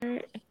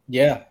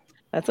Yeah.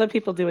 That's what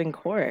people do in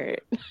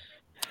court.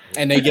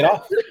 And they get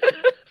off.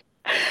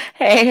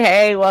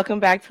 Hey, welcome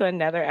back to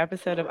another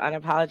episode of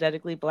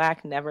Unapologetically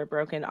Black, Never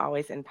Broken,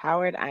 Always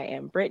Empowered. I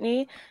am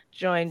Brittany,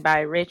 joined by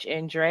Rich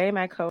and Dre,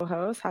 my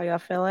co-hosts. How y'all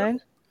feeling?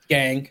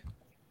 Gang.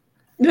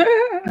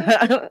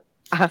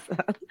 Awesome.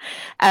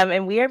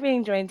 And we are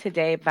being joined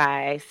today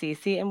by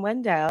CC and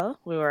Wendell,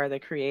 who are the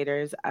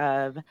creators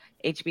of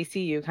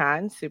HBCU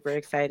Con. Super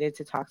excited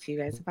to talk to you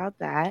guys about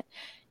that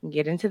and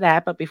get into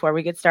that. But before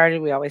we get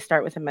started, we always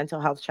start with a mental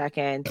health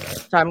check-in.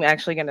 So I'm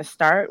actually going to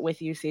start with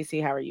you,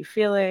 CC. How are you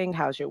feeling?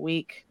 How's your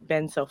week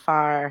been so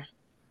far?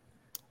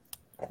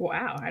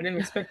 Wow, I didn't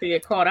expect to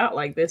get called out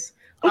like this.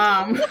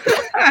 I'm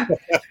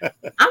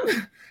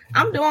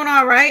I'm doing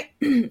all right.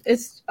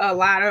 It's a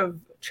lot of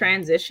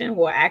transition.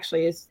 Well,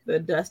 actually, it's the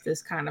dust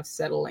is kind of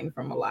settling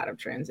from a lot of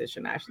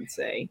transition, I should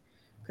say,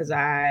 because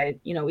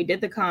we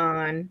did the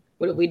con,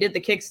 we did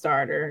the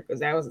Kickstarter because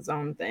that was its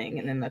own thing,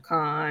 and then the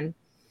con,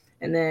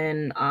 and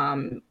then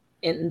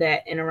in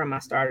that interim, I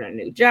started a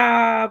new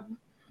job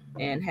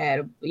and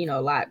had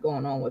a lot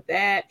going on with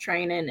that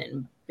training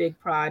and big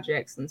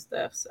projects and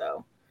stuff.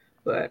 So,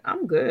 but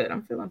I'm good.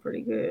 I'm feeling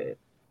pretty good.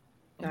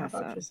 How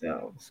about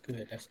yourself?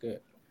 That's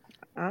good.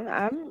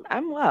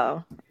 I'm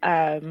well.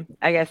 I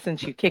guess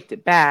since you kicked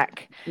it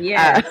back.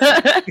 Yeah.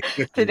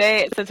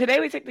 Today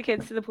we took the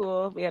kids to the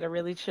pool. We had a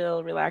really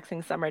chill,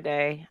 relaxing summer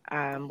day,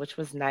 which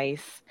was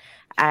nice.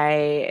 I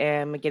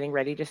am getting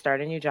ready to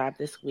start a new job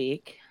this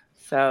week.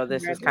 So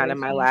this is kind of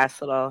my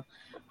last little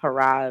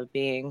hurrah of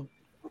being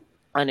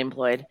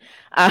unemployed.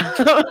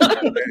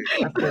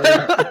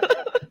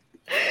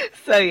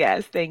 So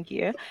yes, thank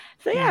you.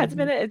 So yeah,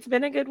 it's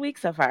been a good week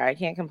so far. I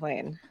can't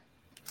complain.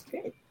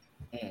 Good.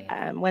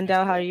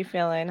 Wendell, how are you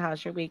feeling?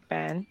 How's your week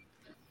been?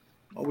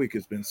 My week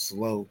has been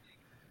slow,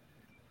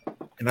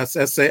 and I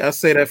say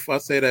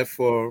that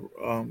for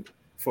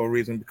a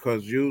reason,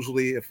 because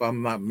usually if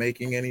I'm not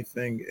making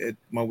anything,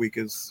 my week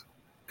is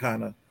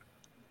kind of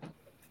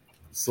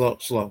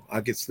slow.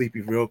 I get sleepy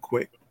real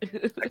quick.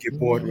 I get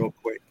bored real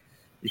quick.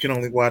 You can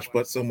only watch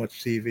but so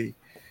much TV.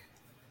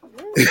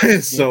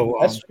 So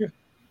That's true.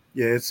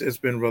 yeah, it's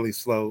been really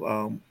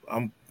slow.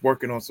 I'm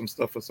working on some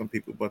stuff for some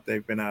people, but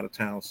they've been out of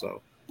town,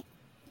 so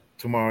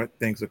tomorrow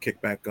things will kick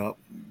back up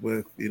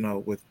with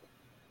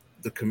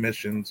the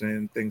commissions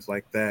and things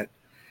like that,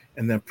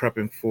 and then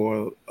prepping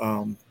for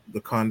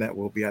the con that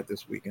we'll be at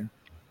this weekend.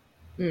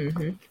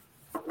 Mm-hmm.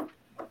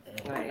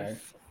 Okay.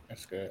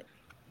 That's good.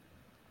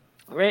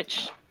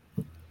 Rich,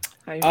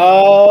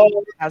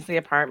 how's the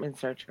apartment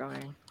search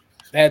going?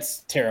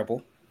 That's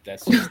terrible.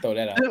 Let's just throw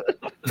that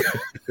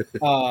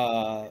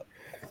out.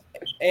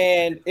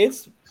 And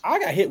I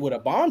got hit with a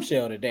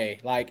bombshell today.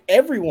 Like,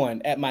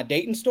 everyone at my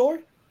Dayton store,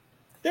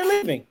 they're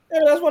leaving.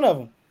 That's one of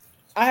them.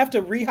 I have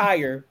to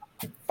rehire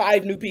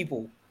 5 new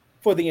people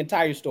for the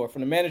entire store,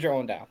 from the manager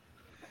on down.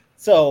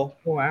 So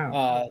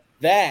wow,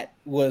 that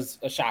was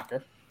a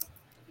shocker.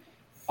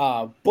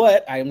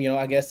 But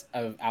I guess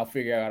I'll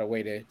figure out a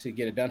way to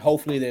get it done.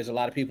 Hopefully, there's a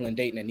lot of people in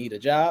Dayton that need a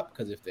job,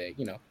 because if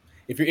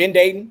you're in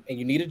Dayton and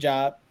you need a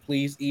job,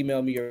 please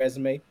email me your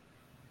resume,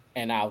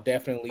 and I'll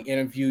definitely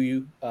interview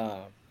you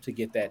to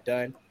get that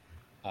done.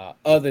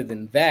 Other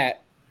than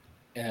that,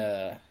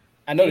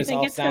 I know this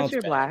all sounds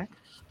you're bad. Black.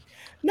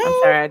 No,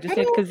 I'm sorry. I just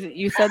said because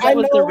you said that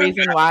was the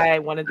reason why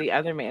one of the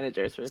other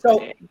managers was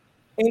saying.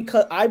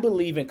 I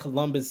believe in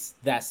Columbus,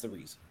 that's the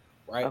reason,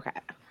 right? Okay.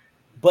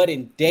 But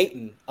in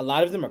Dayton, a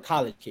lot of them are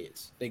college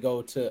kids. They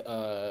go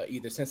to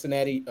either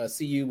Cincinnati,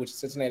 CU, which is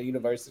Cincinnati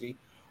University,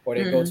 or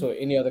they go to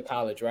any other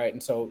college, right?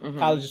 And so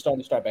college is starting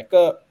to start back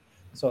up.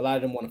 So a lot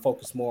of them want to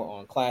focus more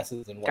on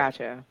classes and whatnot.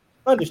 Gotcha.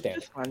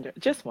 Understand.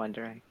 Just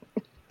wondering.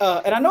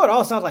 And I know it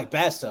all sounds like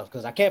bad stuff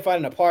because I can't find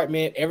an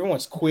apartment.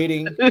 Everyone's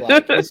quitting.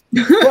 But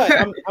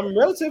I'm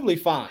relatively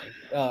fine,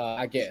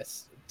 I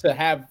guess. To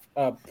have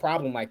a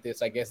problem like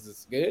this, I guess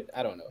is good.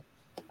 I don't know.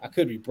 I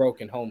could be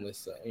broke and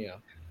homeless,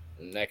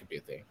 and that could be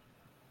a thing.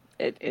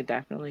 It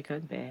definitely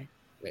could be.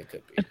 It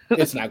could be.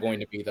 It's not going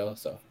to be, though,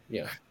 so,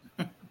 yeah.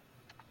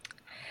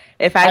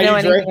 If I know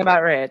anything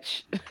about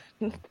Rich,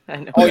 I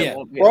know. Oh, yeah.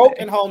 Broke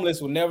and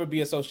homeless will never be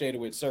associated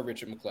with Sir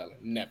Richard McClellan.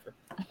 Never.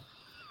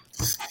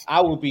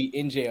 I will be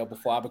in jail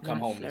before I become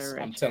homeless.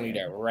 I'm telling you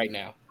that right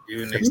now.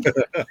 You next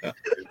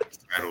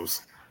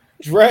titles.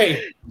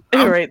 Dre.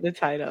 Write the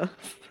title.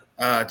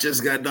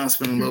 Just got done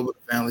spending a little bit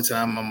of family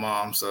time with my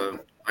mom. So,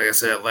 like I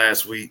said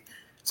last week,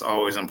 it's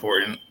always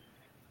important.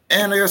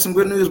 And I got some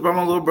good news about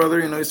my little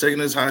brother. He's taking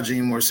his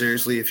hygiene more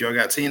seriously. If y'all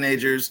got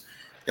teenagers,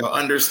 y'all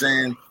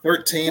understand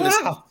 13 to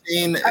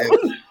 16.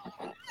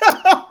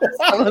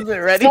 I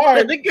wasn't ready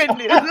for the good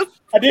news.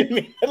 I didn't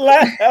mean to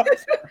laugh.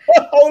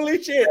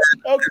 Holy shit.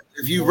 Okay.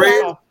 If you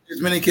raise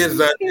as many kids as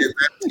I did,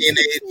 that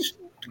teenage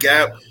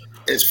gap,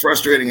 it's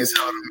frustrating as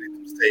hell to make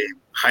them stay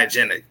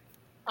hygienic.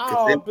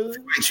 They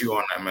fight you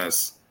on that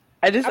mess.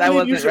 I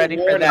wasn't ready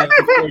for that.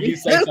 Before you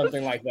say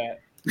something like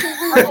that.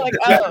 I'm like,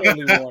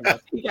 oh,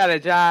 he got a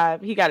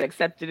job. He got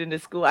accepted into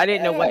school. I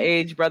didn't know what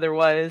age brother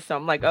was, so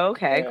I'm like, oh,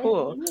 okay,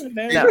 cool.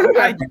 No,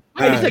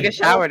 he took a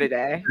shower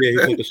today.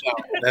 Yeah, he took a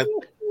shower.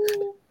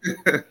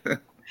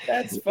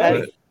 That's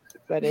funny.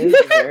 That is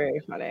very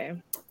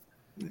funny.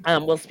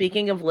 Well,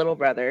 speaking of little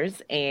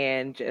brothers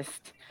and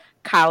just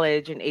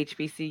college and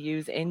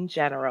HBCUs in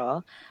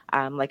general,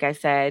 like I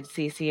said,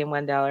 CC and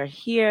Wendell are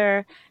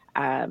here.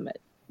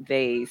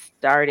 They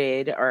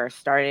started or are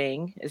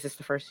starting. Is this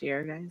the first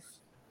year, guys?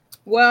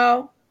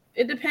 Well,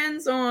 it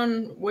depends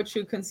on what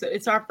you consider.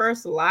 It's our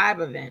first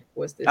live event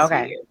was this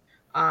Okay. year.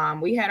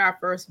 We had our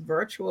first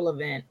virtual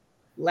event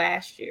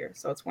last year.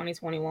 So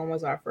 2021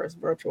 was our first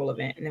virtual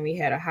event. And then we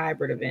had a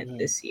hybrid event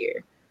this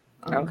year.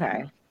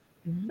 Okay.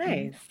 Mhm.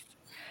 Nice.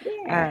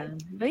 Yeah.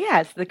 But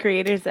yes, the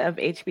creators of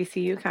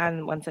HBCU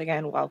Con, once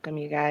again, welcome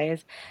you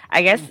guys.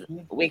 I guess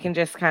we can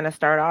just kind of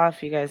start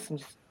off. You guys can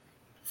just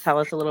tell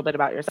us a little bit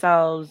about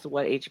yourselves,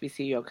 what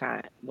HBCU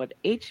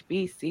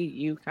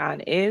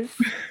Con is.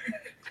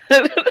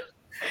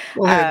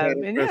 Go ahead,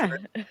 Madam And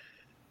President.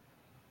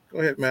 Go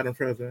ahead, Madam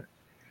President.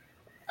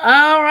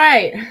 All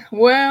right.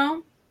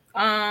 Well,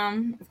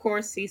 of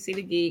course, CC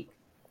the Geek.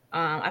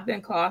 I've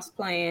been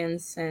cosplaying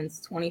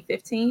since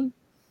 2015.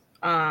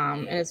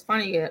 And it's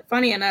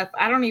funny enough,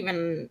 I don't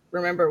even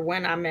remember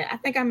when I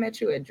think I met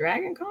you at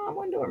Dragon Con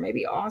one day, or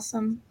maybe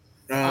Awesome.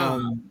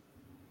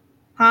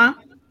 Huh?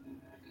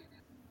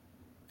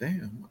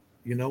 Damn.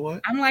 You know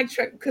what? I'm like,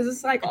 because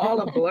it's like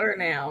all a blur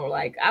now.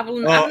 Like I've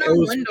known it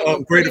was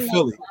Wendell Greater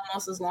Philly.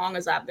 almost as long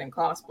as I've been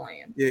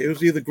cosplaying. Yeah, it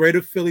was either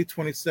Greater Philly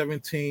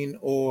 2017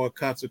 or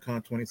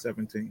CatsuCon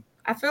 2017.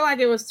 I feel like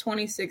it was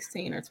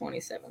 2016 or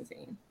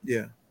 2017.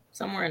 Yeah,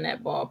 somewhere in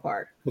that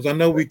ballpark. Because I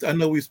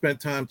know we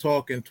spent time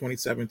talking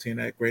 2017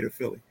 at Greater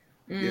Philly.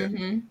 Mm-hmm.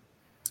 Yeah.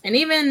 And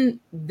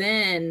even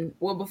then,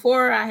 well,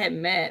 before I had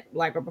met,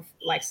 like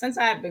since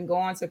I had been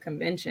going to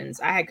conventions,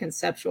 I had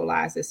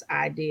conceptualized this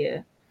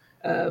idea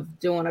of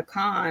doing a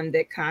con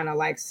that kind of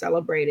like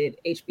celebrated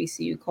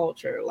HBCU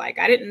culture. Like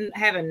I didn't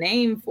have a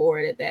name for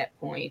it at that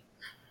point,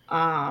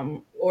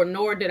 or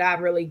nor did I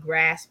really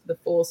grasp the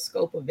full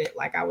scope of it.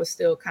 Like I was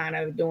still kind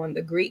of doing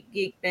the Greek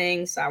geek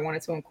thing, so I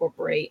wanted to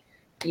incorporate,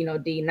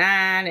 D9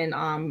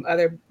 and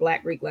other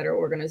Black Greek letter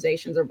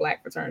organizations or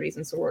Black fraternities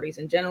and sororities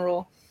in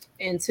general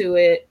into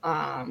it.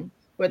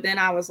 But then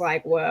I was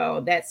like,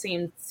 well, that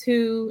seemed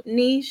too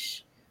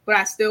niche, but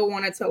I still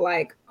wanted to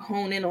like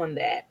hone in on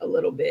that a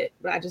little bit,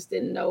 but I just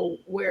didn't know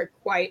where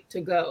quite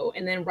to go.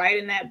 And then right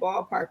in that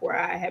ballpark where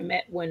I had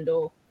met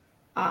Wendell,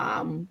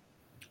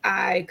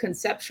 I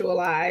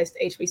conceptualized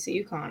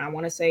HBCU Con, I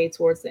want to say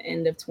towards the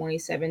end of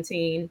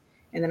 2017.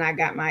 And then I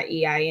got my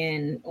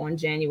EIN on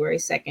January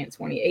 2nd,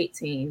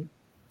 2018.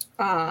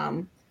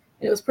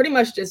 It was pretty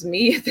much just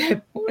me at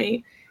that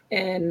point,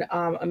 and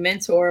a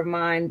mentor of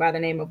mine by the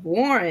name of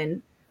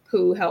Warren,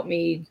 who helped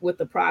me with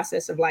the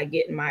process of like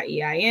getting my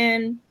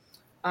EIN.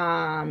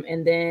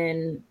 And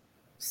then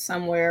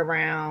somewhere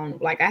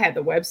around, like I had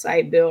the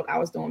website built, I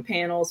was doing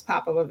panels,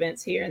 pop-up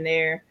events here and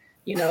there.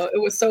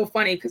 It was so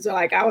funny because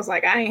I was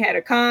like, I ain't had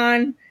a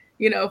con,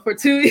 for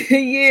 2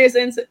 years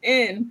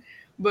end.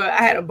 But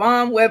I had a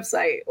bomb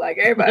website. Like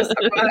everybody's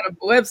talking about a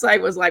website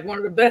was like one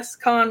of the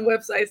best con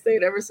websites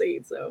they'd ever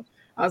seen. So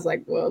I was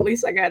like, well, at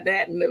least I got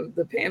that and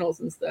the panels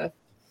and stuff.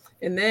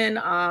 And then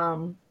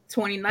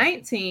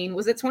 2019,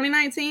 was it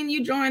 2019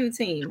 you joined the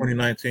team?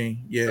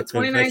 2019, yeah. So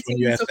 2019, that's when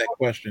you asked that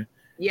question.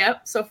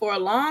 Yep. So for a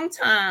long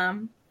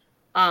time,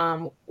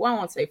 I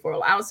would say for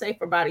about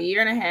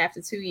 1.5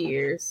 to 2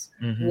 years,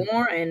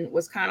 Warren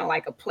was kind of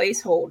like a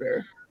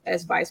placeholder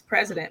as vice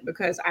president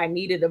because I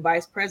needed a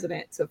vice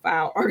president to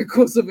file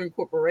articles of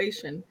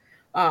incorporation.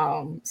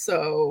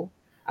 So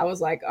I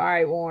was like, all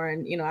right,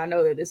 Warren, I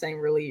know that this ain't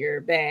really your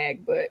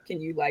bag, but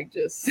can you like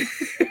just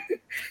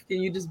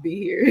can you just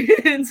be here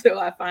until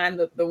I find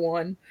the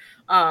one?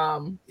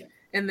 And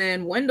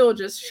then Wendell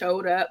just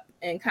showed up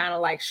and kind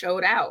of like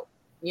showed out.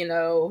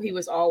 He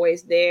was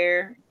always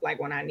there,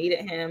 like when I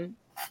needed him,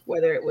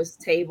 whether it was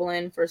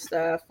tabling for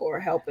stuff or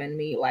helping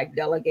me like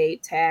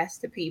delegate tasks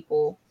to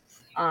people.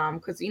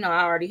 Because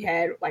I already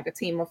had like a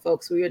team of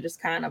folks. We were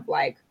just kind of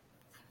like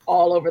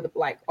all over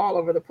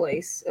the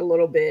place a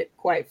little bit,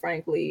 quite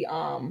frankly.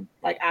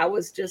 Like I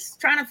was just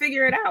trying to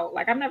figure it out.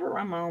 Like I've never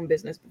run my own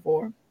business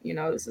before.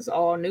 This is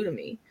all new to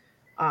me.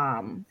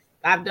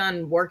 I've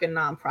done work in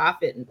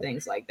nonprofit and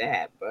things like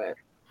that, but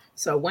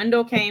so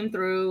Wendell came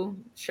through,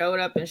 showed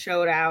up and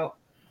showed out,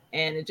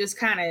 and it just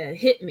kind of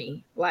hit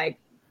me. Like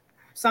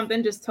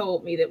something just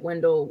told me that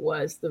Wendell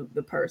was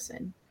the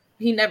person.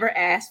 He never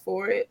asked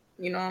for it.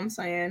 You know what I'm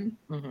saying?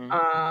 Mm-hmm.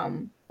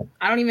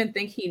 I don't even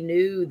think he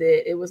knew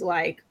that it was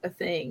like a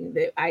thing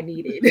that I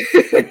needed.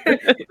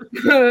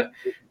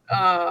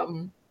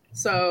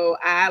 So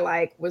I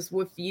like was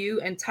with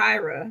you and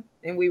Tyra,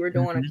 and we were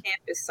doing a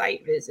campus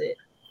site visit.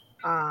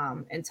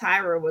 And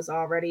Tyra was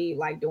already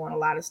like doing a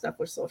lot of stuff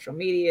with social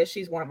media.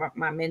 She's one of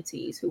my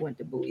mentees who went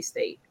to Bowie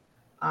State.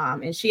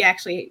 And she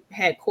actually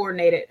had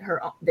coordinated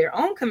their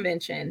own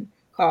convention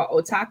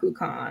called Hbcu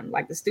Con.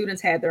 Like the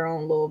students had their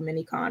own little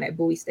mini con at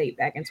Bowie State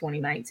back in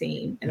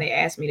 2019, and they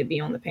asked me to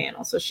be on the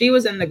panel. So she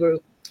was in the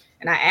group,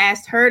 and I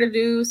asked her to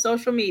do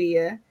social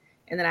media,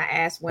 and then I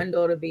asked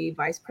Wendell to be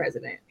vice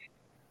president.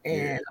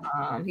 and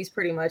he's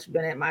pretty much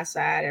been at my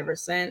side ever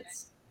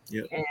since.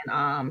 Yep.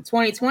 And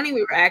 2020,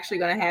 we were actually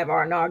going to have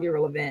our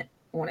inaugural event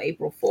on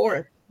April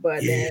 4th,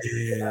 but then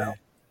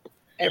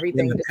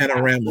everything the just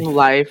panorama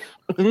life.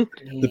 the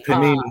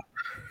panini.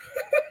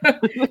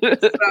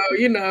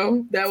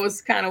 So that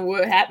was kind of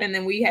what happened.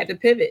 Then we had to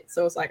pivot.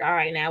 So it's like, all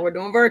right, now we're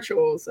doing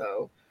virtual.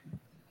 So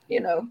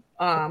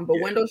but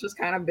Wendell's just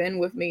kind of been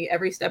with me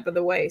every step of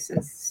the way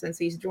since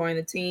he's joined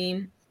the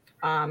team.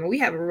 And we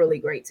have a really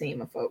great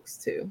team of folks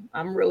too.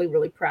 I'm really,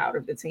 really proud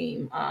of the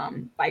team.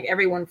 Like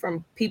everyone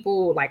from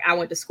people like I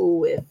went to school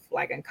with,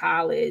 like in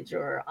college,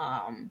 or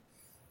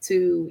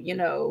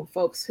to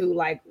folks who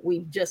like we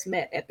just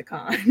met at the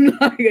con.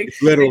 Like,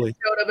 literally they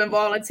showed up and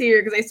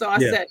volunteered because they saw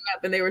us setting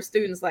up, and they were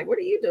students. Like, what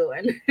are you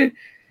doing?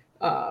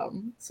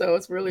 So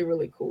it's really,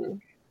 really cool.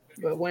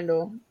 But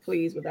Wendell,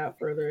 please, without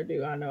further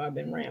ado, I know I've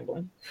been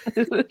rambling.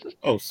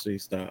 Oh, see,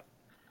 stop.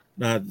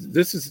 Now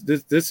this is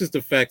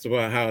the facts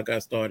about how I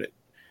got started.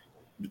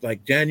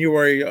 Like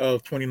January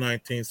of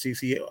 2019,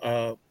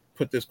 CC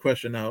put this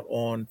question out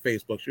on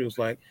Facebook. She was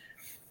like,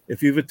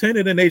 "If you've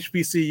attended an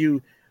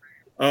HBCU,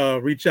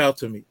 reach out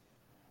to me."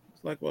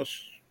 It's like, well,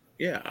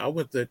 yeah, I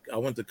went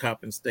to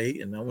Coppin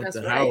State and I went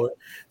to Howard.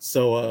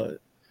 So,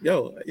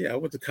 I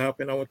went to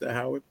Coppin. I went to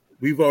Howard.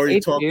 We've already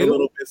talked a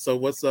little bit. So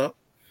what's up?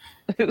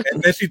 And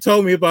then she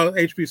told me about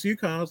HBCU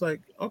Con. I was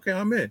like, okay,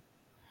 I'm in.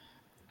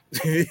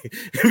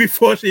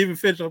 Before she even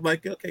finished, I'm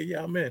like, okay,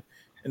 yeah, I'm in.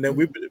 And then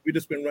we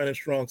just been running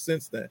strong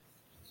since then.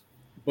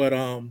 But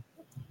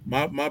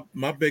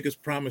my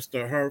biggest promise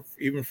to her,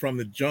 even from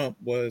the jump,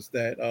 was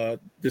that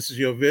this is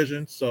your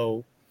vision,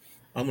 so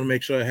I'm gonna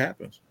make sure it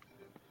happens.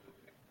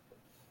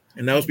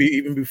 And that was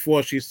even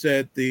before she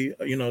said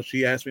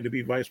she asked me to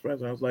be vice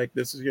president. I was like,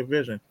 this is your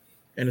vision,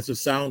 and it's a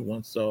sound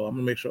one, so I'm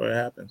gonna make sure it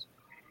happens.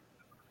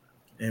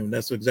 And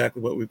that's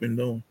exactly what we've been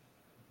doing.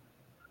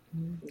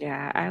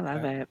 Yeah, I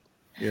love it.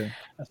 Yeah,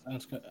 that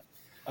sounds good.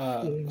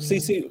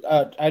 CC,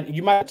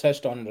 you might have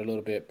touched on it a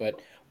little bit,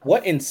 but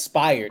what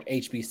inspired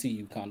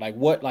HBCU Con?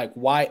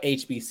 Why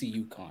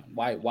HBCU Con?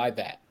 Why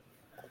that?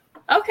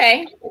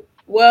 Okay,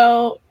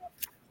 well,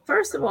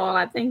 first of all,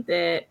 I think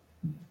that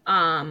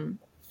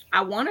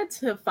I wanted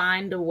to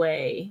find a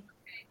way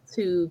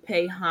to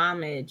pay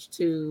homage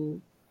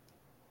to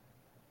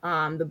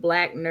the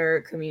Black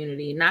nerd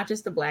community, not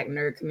just the Black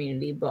nerd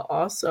community, but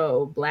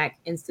also Black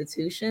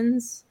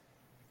institutions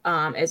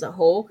as a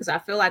whole. Because I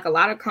feel like a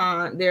lot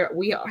of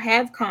we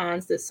have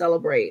cons that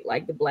celebrate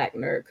like the Black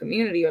nerd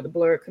community or the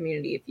blurred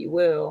community, if you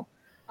will.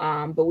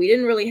 But we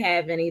didn't really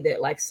have any that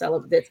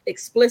that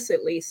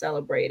explicitly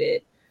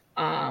celebrated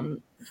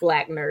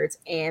Black nerds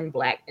and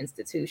Black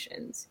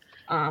institutions.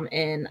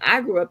 And I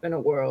grew up in a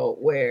world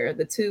where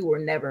the two were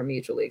never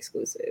mutually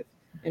exclusive.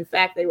 In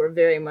fact, they were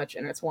very much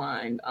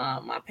intertwined.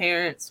 My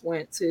parents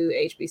went to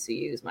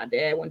HBCUs. My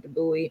dad went to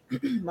Bowie.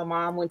 My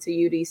mom went to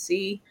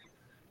UDC.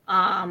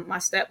 My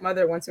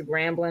stepmother went to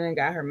Grambling and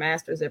got her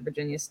master's at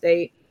Virginia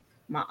State.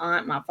 My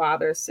aunt, my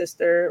father's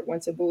sister,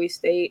 went to Bowie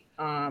State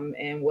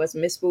and was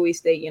Miss Bowie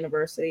State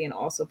University and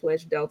also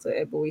pledged Delta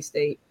at Bowie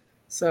State.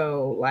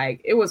 So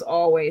like it was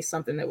always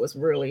something that was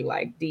really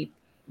like deep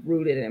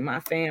rooted in my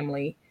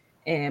family.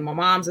 And my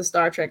mom's a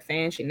Star Trek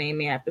fan. She named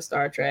me after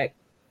Star Trek.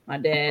 My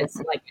dad's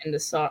like into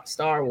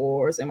Star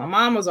Wars, and my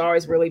mom was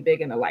always really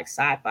big into like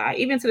sci-fi.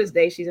 Even to this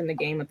day, she's into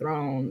Game of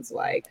Thrones,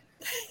 like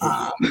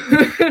all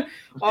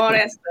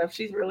that stuff.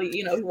 She's really,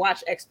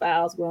 watched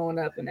X-Files growing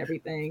up and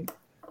everything.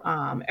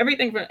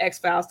 Everything from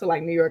X-Files to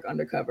like New York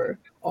Undercover,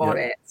 all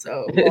that.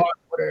 So Law and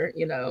Order,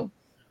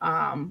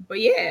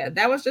 But yeah,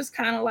 that was just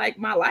kind of like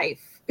my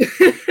life.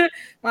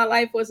 My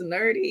life was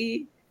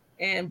nerdy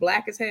and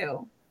Black as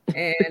hell.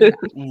 And I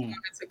just wanted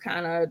to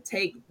kind of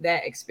take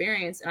that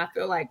experience. And I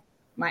feel like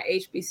my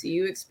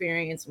HBCU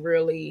experience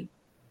really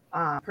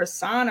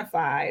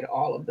personified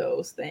all of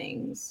those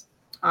things.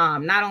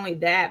 Not only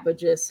that, but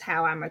just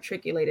how I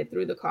matriculated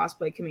through the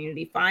cosplay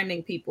community,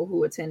 finding people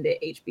who attended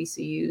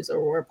HBCUs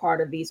or were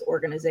part of these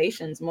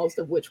organizations, most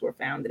of which were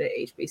founded at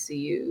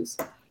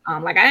HBCUs.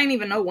 Like I didn't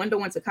even know Wendell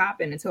went to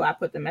Coppin until I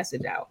put the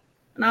message out.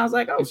 And I was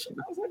like, oh, shit.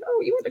 I was like,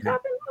 oh, you went to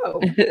Coppin? Oh,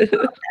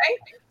 okay.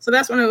 So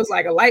that's when it was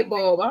like a light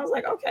bulb. I was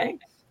like, okay.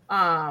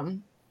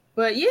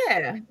 But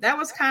yeah, that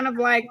was kind of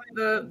like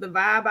the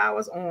vibe I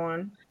was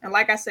on. And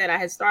like I said, I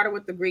had started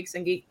with the Greeks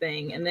and Geek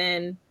thing. And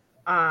then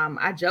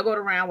I juggled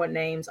around with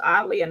names.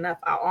 Oddly enough,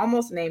 I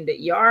almost named it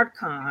Yard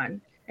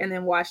Con and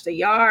then watched the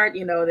Yard,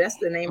 that's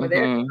the name of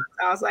their con.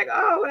 I was like,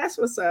 oh, that's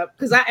what's up.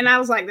 I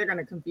was like, they're going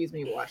to confuse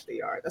me with Watch the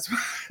Yard.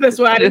 That's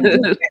why I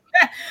didn't do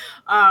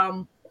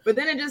that. But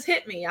then it just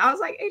hit me. I was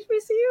like,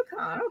 HBCU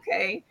Con,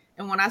 okay.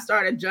 And when I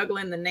started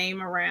juggling the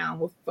name around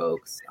with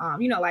folks,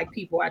 like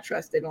people I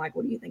trusted, and like,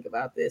 what do you think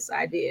about this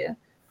idea?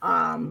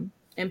 And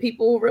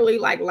people really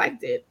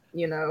liked it,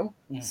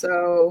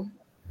 So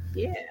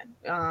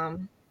yeah,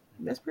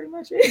 that's pretty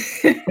much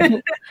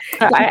it.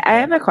 So I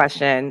have a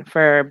question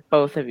for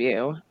both of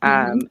you.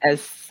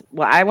 As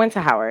well, I went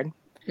to Howard.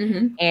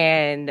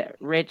 And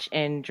Rich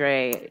and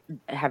Dre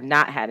have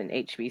not had an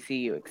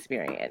HBCU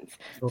experience.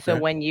 Okay. So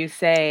when you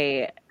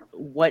say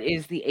what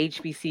is the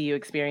HBCU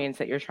experience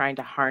that you're trying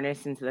to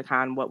harness into the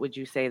con? What would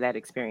you say that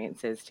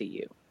experience is to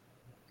you?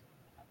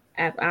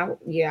 I'll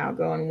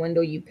go, and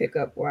Wendell, you pick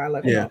up where I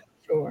left Yeah. off.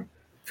 Sure.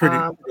 Pretty.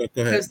 Go ahead.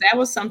 Because that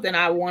was something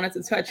I wanted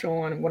to touch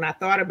on when I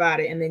thought about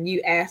it, and then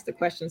you asked the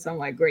question, so I'm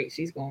like, great,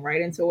 she's going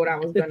right into what I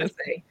was going to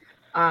say.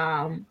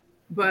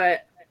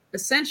 But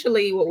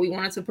essentially, what we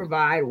wanted to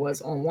provide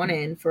was, on one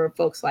end, for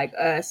folks like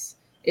us,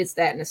 it's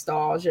that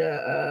nostalgia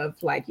of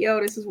like,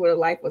 yo, this is what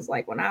life was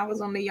like when I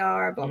was on the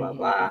yard, blah blah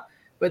blah.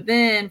 But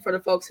then for the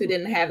folks who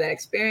didn't have that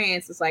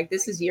experience, it's like,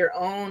 this is your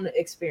own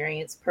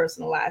experience,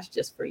 personalized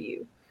just for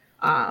you.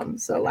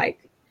 So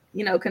like,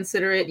 you know,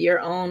 consider it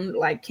your own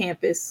like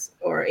campus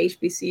or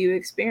HBCU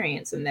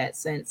experience in that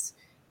sense,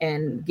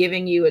 and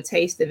giving you a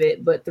taste of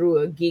it, but through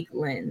a geek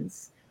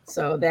lens.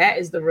 So that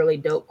is the really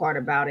dope part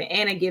about it.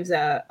 And it gives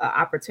a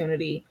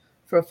opportunity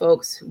for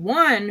folks,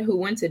 one, who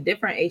went to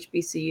different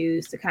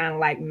HBCUs to kind of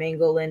like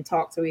mingle and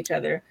talk to each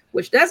other,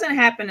 which doesn't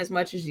happen as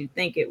much as you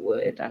think it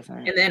would. It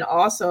doesn't. And then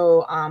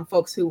also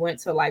folks who went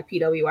to like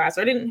PWIs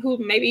or who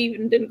maybe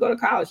even didn't go to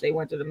college. They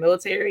went to the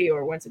military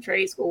or went to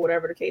trade school,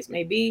 whatever the case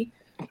may be,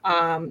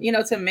 you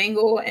know, to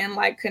mingle and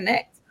like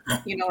connect,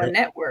 you know, and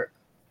network.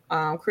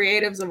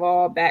 Creatives of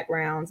all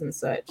backgrounds and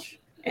such,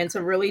 and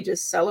to really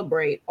just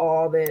celebrate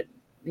all that,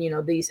 you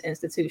know, these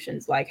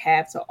institutions like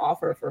have to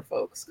offer for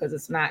folks, because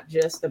it's not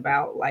just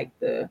about like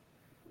the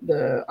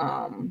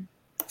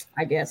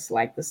I guess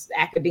like the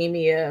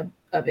academia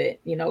of it,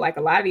 you know, like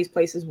a lot of these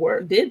places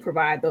did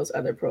provide those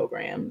other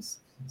programs.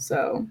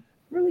 So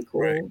really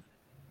cool. Right.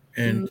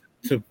 And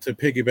to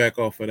piggyback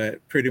off of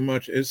that, pretty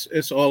much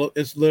it's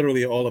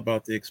literally all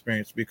about the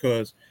experience,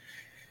 because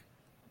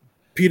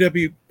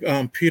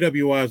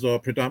PWIs are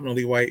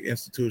predominantly white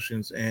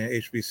institutions, and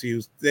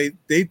HBCUs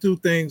they do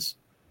things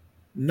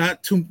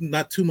not too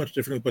much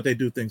differently, but they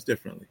do things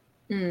differently.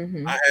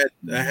 I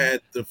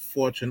had the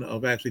fortune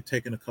of actually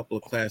taking a couple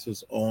of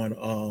classes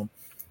on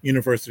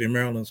University of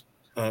Maryland's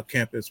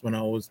campus when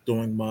I was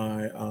doing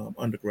my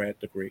undergrad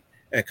degree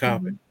at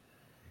Coppin,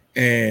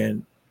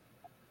 and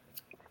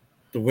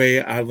the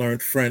way I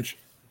learned French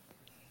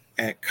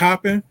at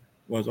Coppin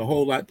was a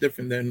whole lot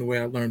different than the way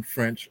I learned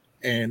French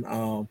and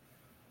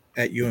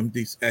at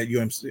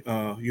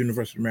UMC,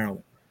 University of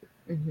Maryland.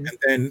 And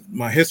then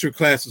my history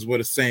classes were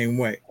the same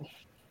way,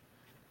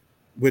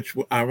 which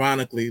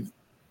ironically,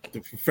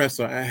 the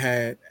professor I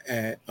had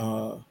at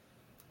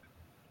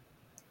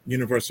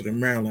University of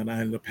Maryland, I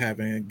ended up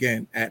having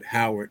again at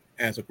Howard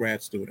as a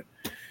grad student.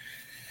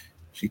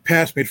 She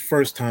passed me the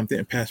first time,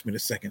 didn't pass me the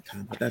second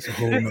time, but that's a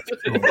whole nother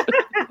story.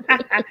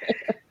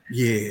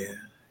 Yeah,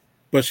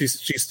 but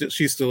she's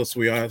still a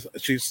sweetheart.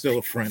 She's still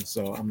a friend,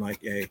 so I'm like,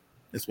 hey,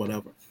 it's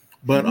whatever.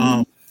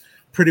 But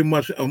pretty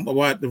much,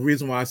 the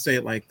reason why I say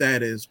it like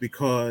that is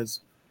because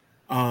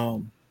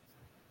and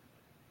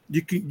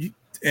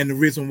the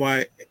reason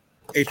why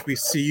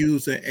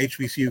HBCUs and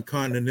HBCU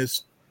Con in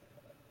this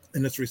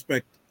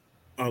respect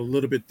are a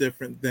little bit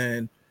different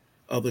than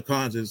other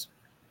cons is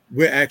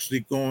we're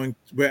actually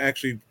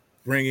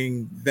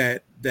bringing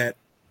that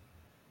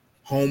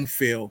home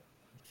feel,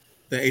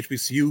 the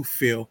HBCU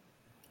feel,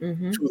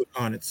 to the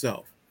con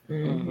itself,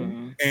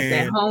 and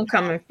that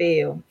homecoming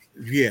feel.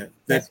 Yeah,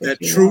 that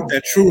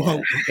true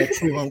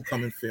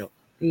homecoming feel.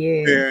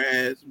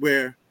 Yeah.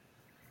 Whereas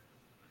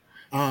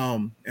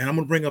and I'm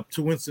gonna bring up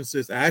two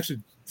instances. I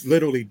actually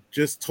literally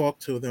just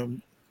talked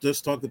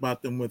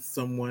about them with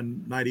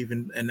someone not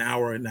even an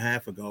hour and a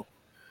half ago.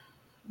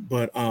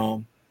 But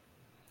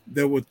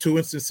there were two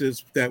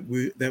instances that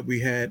we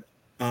had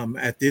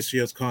at this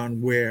year's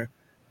con where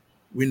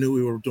we knew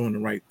we were doing the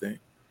right thing.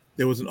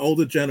 There was an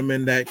older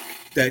gentleman that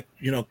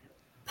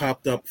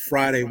popped up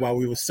Friday while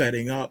we were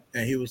setting up,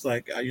 and he was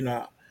like,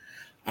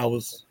 I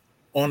was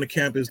on the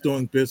campus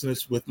doing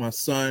business with my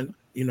son,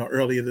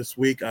 earlier this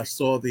week. I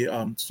saw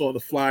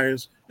the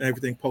flyers and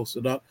everything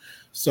posted up.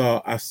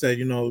 So I said,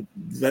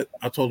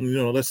 I told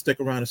him, let's stick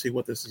around and see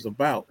what this is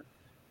about.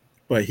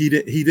 But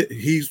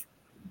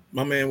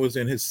my man was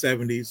in his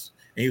 70s,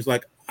 and he was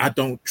like, I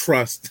don't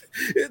trust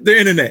the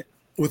internet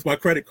with my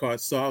credit card.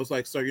 So I was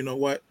like, sir, you know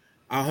what?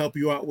 I'll help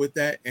you out with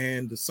that.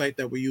 And the site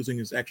that we're using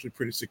is actually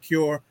pretty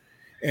secure.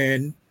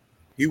 And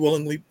he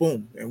willingly,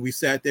 boom. And we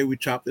sat there, we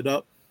chopped it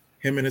up.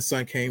 Him and his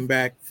son came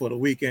back for the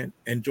weekend,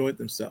 enjoyed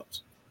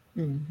themselves.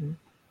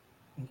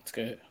 That's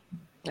good.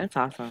 That's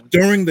awesome.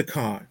 During the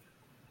con,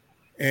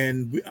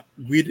 and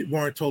we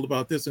weren't told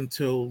about this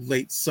until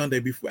late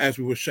Sunday, as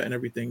we were shutting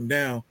everything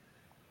down.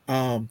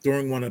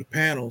 During one of the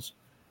panels,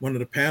 one of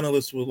the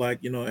panelists was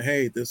like,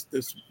 hey, this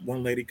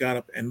one lady got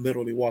up and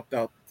literally walked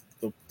out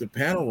the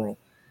panel room,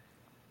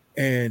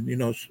 and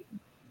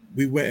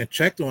we went and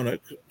checked on her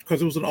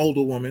because it was an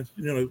older woman.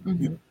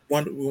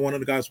 One of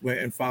the guys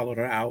went and followed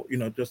her out,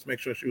 just to make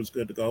sure she was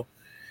good to go.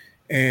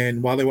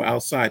 And while they were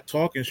outside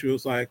talking, she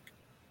was like,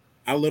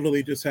 I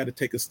literally just had to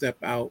take a step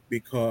out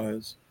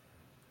because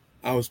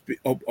I was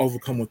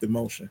overcome with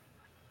emotion.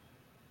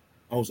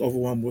 I was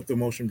overwhelmed with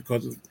emotion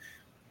because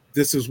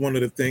this is one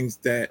of the things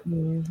that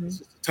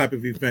type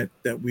of event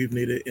that we've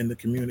needed in the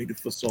community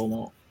for so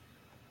long.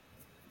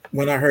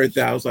 when I heard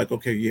that, I was like,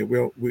 okay, yeah,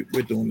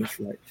 we're doing this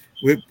right.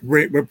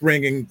 We're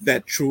bringing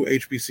that true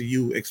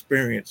HBCU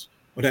experience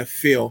or that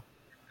feel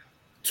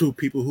to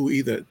people who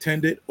either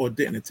attended or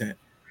didn't attend.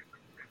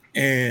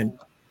 And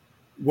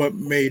what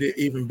made it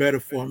even better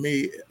for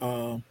me,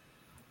 a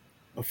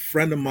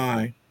friend of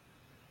mine,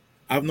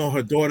 I've known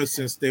her daughter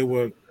since they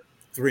were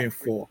 3 and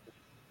 4.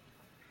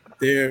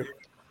 They're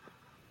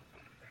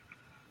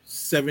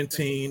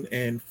 17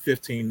 and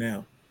 15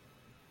 now.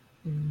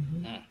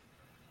 Mhm.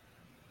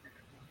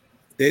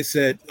 They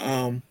said,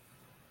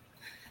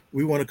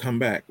 we want to come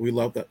back. We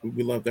love that.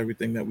 We loved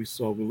everything that we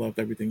saw. We loved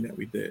everything that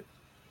we did.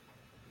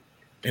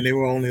 And they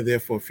were only there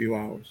for a few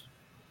hours.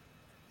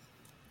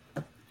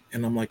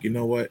 And I'm like, you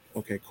know what?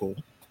 Okay, cool.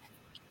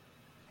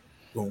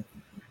 Boom.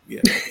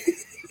 Yeah.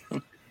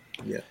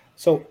 Yeah.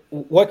 So,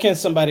 what can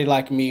somebody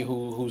like me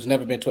who's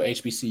never been to a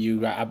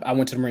HBCU? I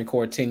went to the Marine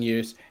Corps 10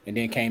 years and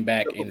then came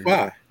back and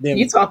Why? then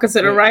You talking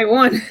to the right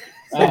one.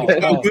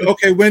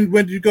 Okay, when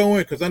did you go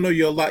in? Because I know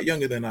you're a lot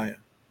younger than I am.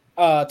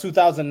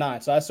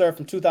 2009. So I served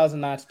from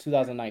 2009 to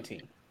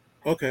 2019.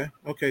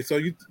 Okay. So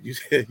you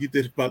said you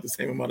did about the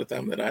same amount of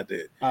time that I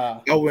did. Uh,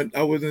 I went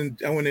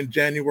in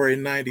January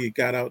 90,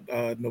 got out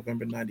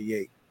November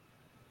 98.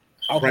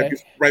 okay.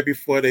 Right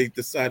before they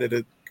decided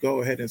to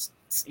go ahead and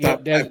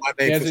stop Yep, my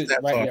name for Staff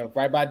right, Sergeant.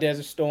 right by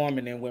Desert Storm,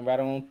 and then went right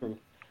on through.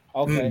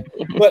 Okay,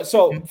 Mm. but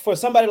so for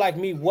somebody like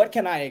me, what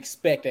can I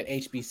expect at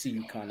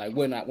HBCU Con? Like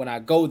when I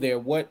go there,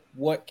 what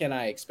can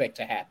I expect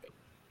to happen?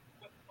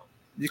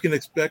 You can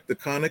expect the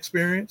con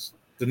experience,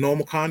 the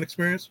normal con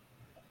experience,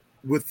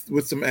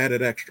 with some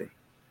added extra.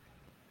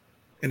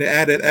 And the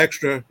added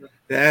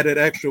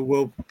extra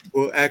will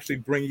actually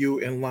bring you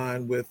in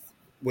line with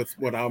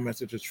what our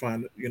message is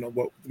trying to,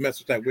 what the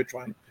message that we're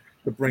trying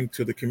to bring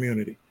to the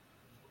community.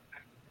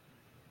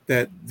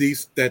 That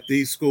these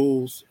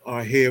schools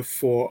are here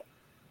for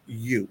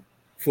you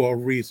for a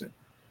reason,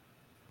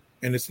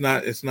 and it's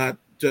not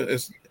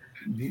just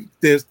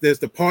there's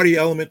the party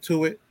element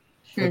to it,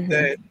 but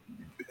that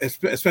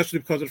especially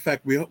because of the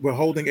fact we're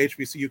holding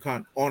HBCU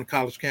Con on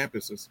college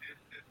campuses,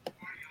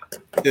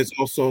 there's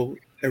also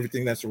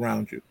everything that's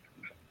around you.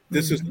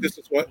 This is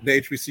what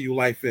the HBCU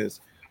life is.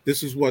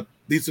 These are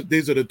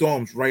the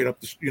dorms right up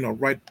the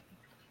right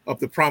up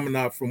the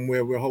promenade from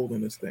where we're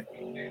holding this thing.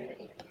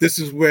 This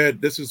is where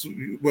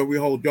we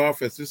hold Yard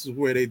Fest. This is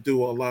where they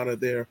do a lot of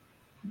their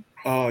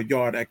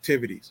yard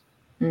activities.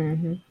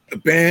 Mm-hmm. The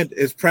band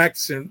is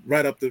practicing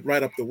right up the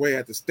way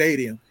at the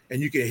stadium,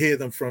 and you can hear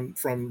them from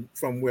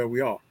where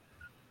we are.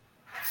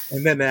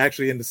 And then they're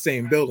actually in the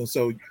same building.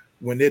 So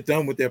when they're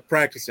done with their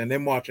practice and they're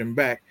marching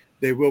back,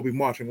 they will be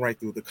marching right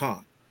through the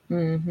con.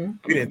 Mm-hmm.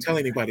 We didn't tell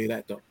anybody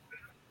that though.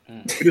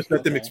 We just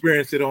let them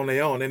experience it on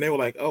their own, and they were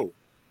like, "Oh,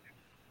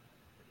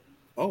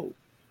 well,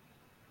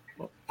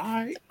 all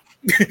right."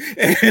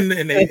 and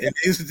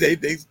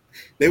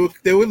they were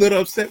a little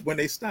upset when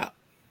they stopped,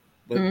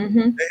 but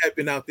they had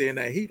been out there in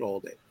that heat all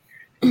day.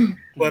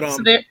 But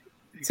so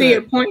to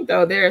your point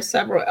though, there are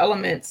several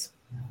elements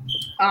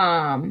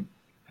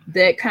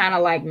that kind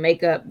of like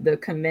make up the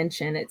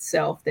convention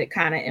itself, that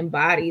kind of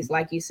embodies,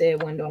 like you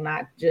said, Wendell,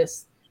 not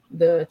just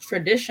the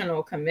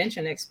traditional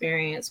convention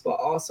experience, but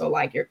also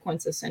like your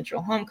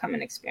quintessential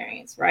homecoming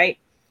experience, right?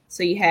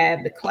 So you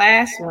have the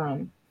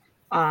classroom,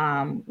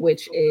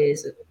 which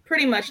is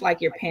pretty much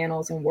like your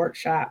panels and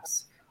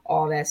workshops,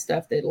 all that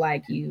stuff that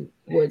like you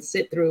would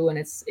sit through, and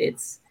it's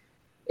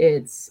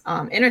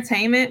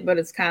entertainment, but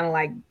it's kind of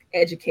like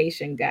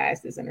education,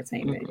 guys. This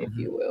entertainment, if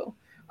you will.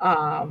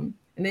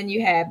 And then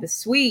you have the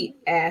suite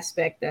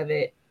aspect of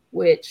it,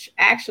 which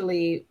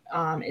actually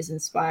is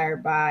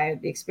inspired by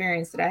the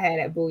experience that I had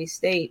at Bowie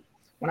State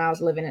when I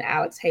was living in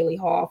Alex Haley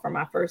Hall for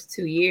my first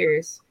 2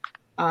 years.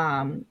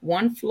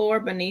 One floor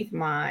beneath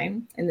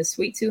mine in the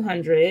Suite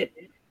 200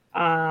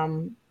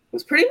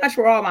 was pretty much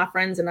where all my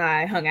friends and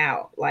I hung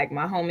out. Like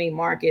my homie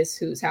Marcus,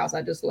 whose house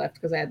I just left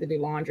because I had to do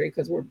laundry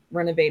because we're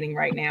renovating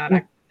right now and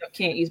I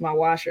can't use my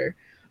washer.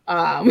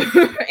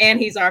 And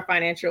he's our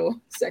financial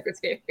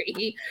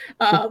secretary.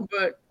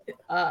 But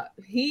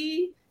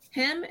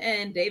him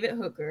and David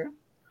Hooker,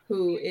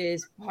 who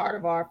is part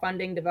of our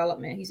funding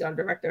development, he's our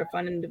director of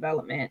funding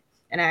development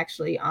and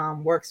actually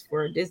works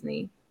for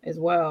Disney as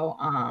well.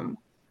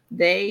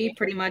 They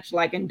pretty much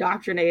like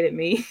indoctrinated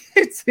me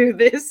to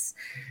this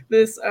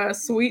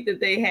suite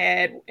that they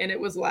had, and it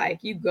was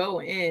like you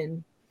go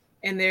in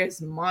and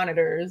there's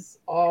monitors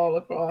all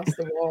across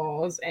the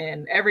walls,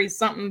 and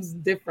something's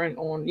different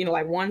on,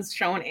 like one's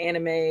showing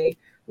anime,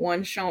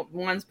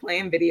 one's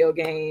playing video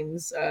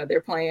games, they're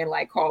playing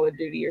like Call of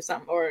Duty or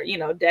something, or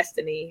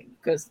Destiny,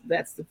 because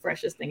that's the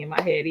freshest thing in my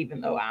head,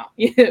 even though I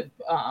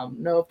don't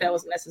know if that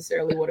was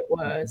necessarily what it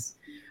was.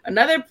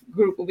 Another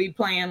group will be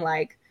playing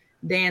like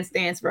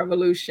Dance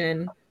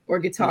Revolution or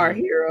Guitar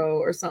Hero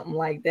or something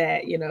like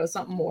that,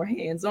 something more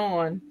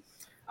hands-on.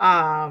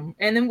 And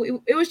then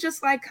it was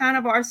just like kind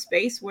of our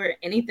space where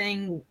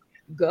anything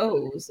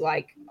goes.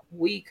 Like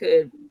we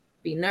could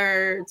be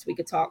nerds, we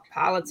could talk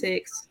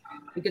politics,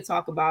 we could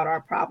talk about our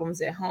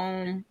problems at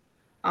home.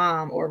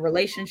 or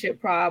relationship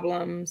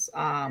problems.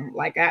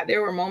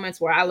 There were moments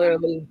where I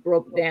literally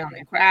broke down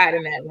and cried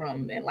in that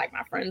room, and like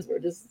my friends were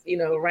just,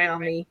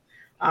 around me.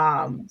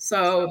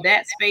 So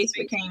that space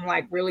became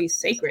like really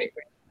sacred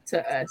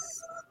to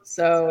us.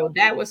 So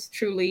that was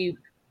truly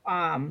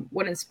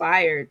what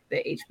inspired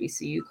the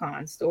HBCU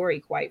Con story,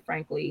 quite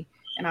frankly.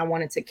 And I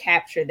wanted to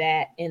capture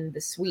that in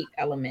the suite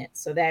element.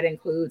 So that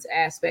includes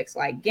aspects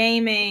like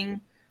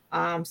gaming,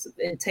 and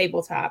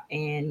tabletop,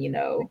 and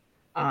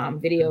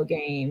video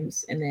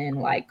games, and then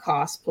like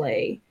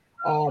cosplay,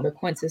 all the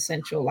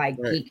quintessential like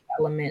geek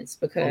elements,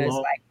 because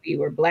like we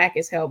were Black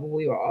as hell, but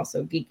we were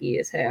also geeky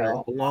as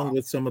hell. Right. Along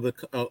with some of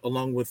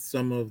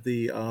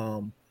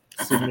the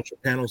signature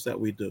panels that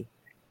we do.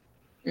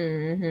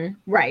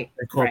 Right.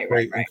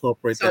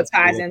 Incorporate so it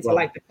ties into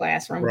like the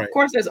classroom. Of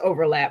course, there's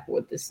overlap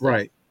with this stuff.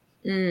 Right.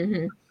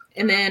 And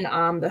then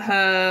the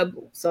hub,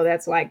 so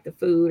that's like the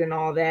food and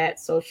all that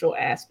social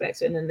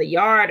aspects. And then the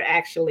yard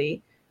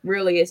actually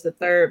really is the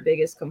third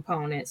biggest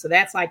component. So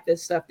that's like the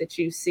stuff that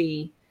you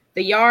see.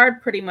 The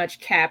yard pretty much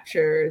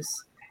captures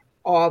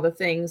all the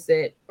things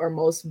that are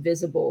most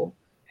visible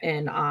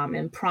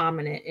and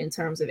prominent in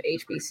terms of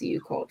HBCU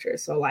culture.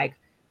 So like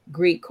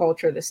Greek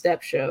culture, the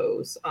step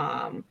shows,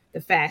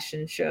 the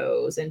fashion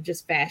shows, and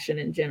just fashion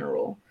in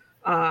general.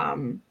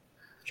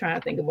 Trying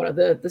to think of what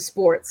the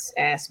sports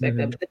aspect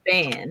of it. The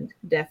band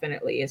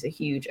definitely is a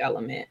huge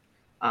element.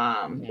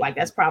 Like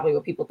that's probably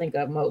what people think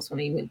of most when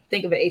you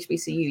think of an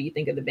HBCU. You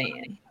think of the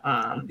band.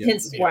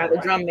 Hence why the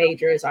drum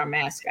major is our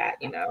mascot.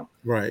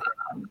 Right.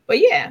 But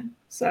yeah,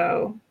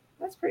 so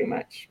that's pretty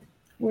much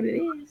what it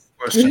is.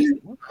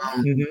 Question.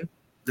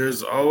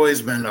 There's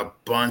always been a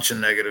bunch of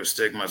negative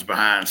stigmas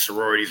behind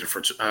sororities and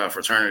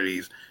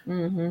fraternities.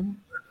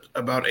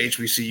 About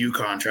HBCU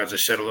contracts to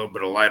shed a little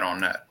bit of light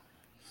on that.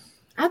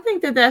 I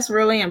think that that's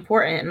really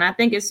important. And I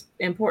think it's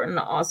important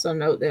to also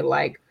note that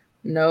like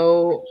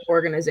no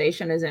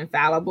organization is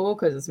infallible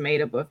because it's made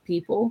up of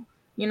people,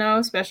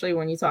 especially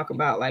when you talk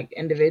about like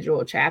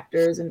individual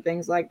chapters and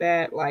things like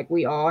that. Like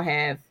we all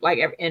have like,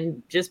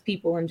 and just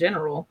people in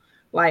general,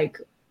 like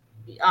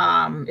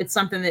it's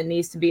something that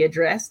needs to be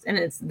addressed, and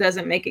it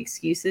doesn't make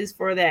excuses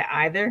for that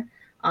either.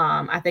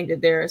 I think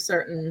that there are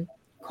certain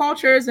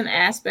cultures and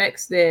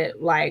aspects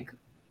that like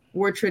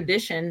were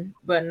tradition,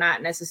 but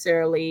not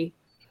necessarily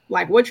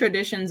like what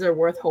traditions are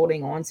worth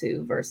holding on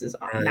to versus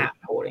not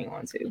holding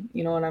on to.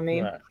 You know what I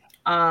mean? Right.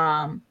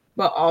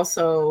 But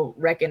also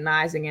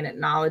recognizing and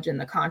acknowledging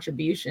the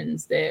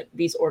contributions that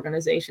these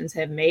organizations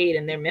have made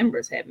and their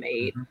members have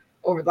made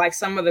over like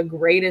some of the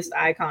greatest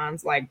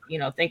icons. Like,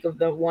 think of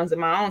the ones in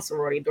my own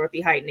sorority: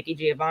 Dorothy Height, Nikki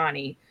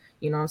Giovanni,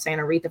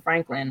 Aretha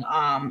Franklin.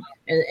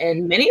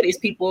 And many of these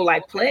people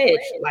like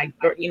pledged, like,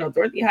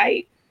 Dorothy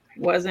Height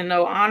wasn't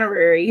no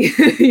honorary,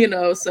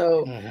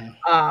 so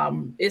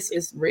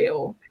it's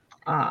real.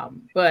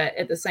 But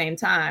at the same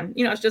time,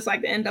 it's just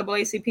like the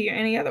NAACP or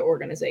any other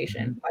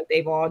organization. Like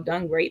they've all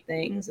done great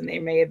things, and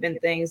there may have been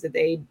things that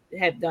they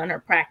have done or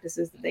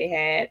practices that they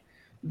had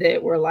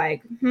that were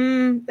like,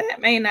 that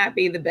may not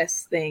be the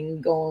best thing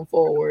going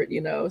forward,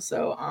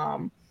 So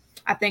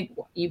I think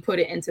you put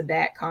it into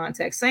that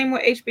context. Same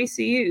with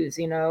HBCUs,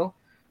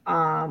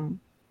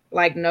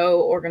 like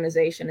no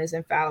organization is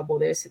infallible.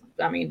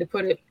 To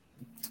put it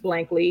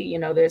blankly,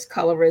 there's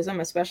colorism,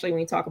 especially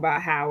when you talk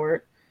about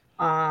Howard.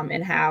 And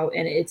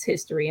its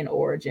history and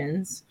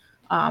origins,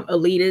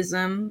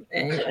 elitism,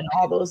 and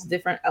all those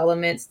different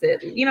elements that,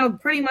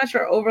 pretty much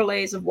are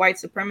overlays of white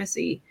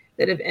supremacy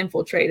that have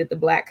infiltrated the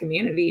Black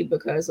community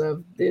because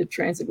of the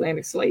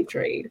transatlantic slave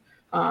trade.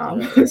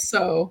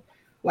 So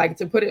like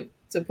to put it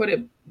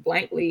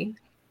blankly,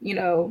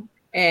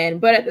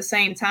 but at the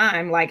same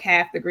time, like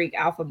half the Greek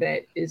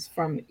alphabet is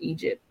from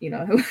Egypt,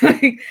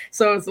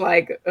 so it's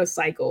like a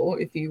cycle,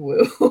 if you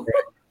will.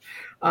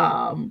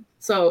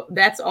 So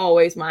that's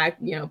always my,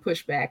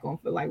 pushback on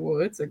for like,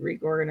 well, it's a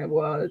Greek organ.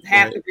 Well,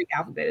 half the Greek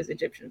alphabet is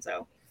Egyptian.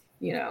 So,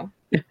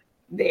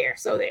 there.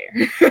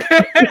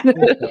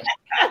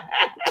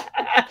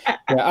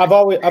 Yeah, I've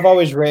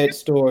always read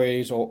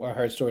stories or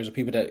heard stories of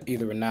people that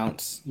either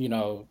renounce,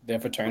 their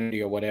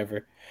fraternity or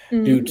whatever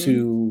due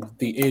to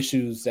the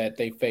issues that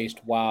they faced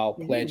while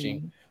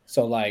pledging.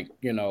 So like,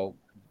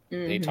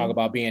 they talk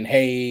about being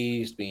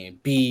hazed, being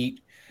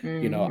beat.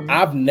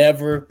 I've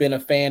never been a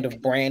fan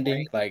of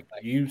branding. Like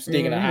you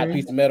sticking a hot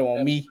piece of metal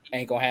on me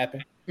ain't gonna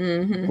happen.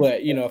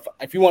 But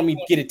if you want me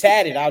to get it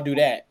tatted, I'll do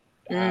that.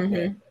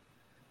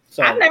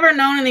 So I've never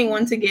known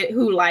anyone to get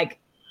who like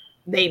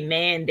they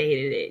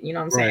mandated it. You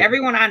know what I'm saying?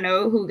 Everyone I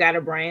know who got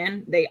a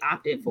brand, they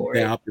opted for it.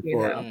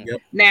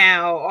 Yep.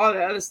 Now all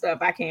the other stuff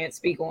I can't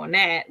speak on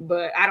that,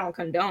 but I don't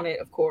condone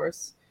it, of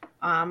course.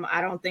 I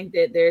don't think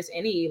that there's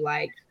any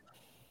like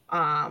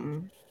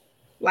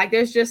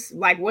there's just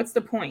like, what's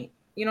the point?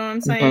 You know what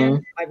I'm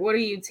saying? Like, what are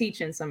you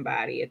teaching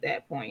somebody at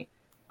that point?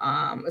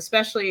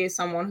 Especially as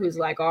someone who's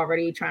like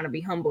already trying to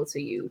be humble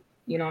to you.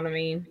 You know what I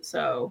mean?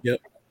 So,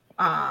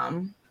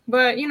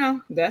 but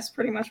that's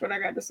pretty much what I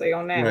got to say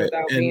on that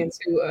without being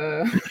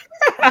too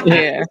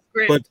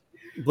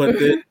but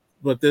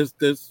but there's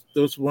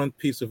one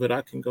piece of it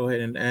I can go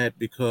ahead and add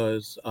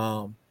because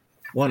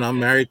one, I'm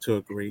married to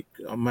a Greek.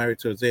 I'm married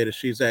to a Zeta.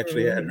 She's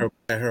actually at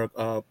her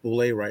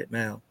boule right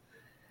now,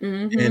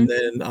 and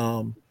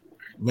then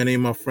many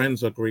of my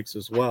friends are Greeks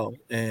as well,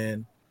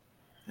 and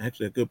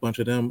actually a good bunch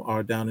of them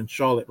are down in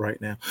Charlotte right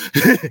now.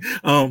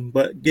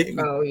 But getting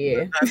not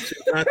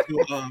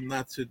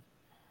to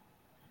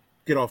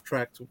get off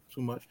track too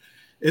much.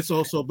 It's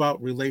also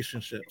about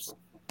relationships,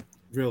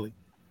 really,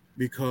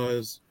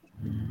 because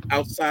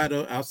outside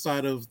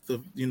of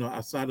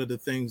the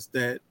things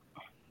that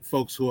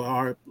folks who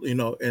are in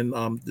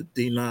the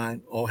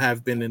D9 or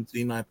have been in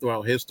D9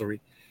 throughout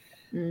history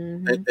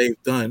that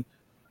they've done,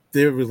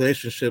 their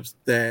relationships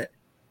that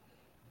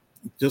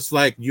just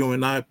like you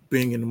and I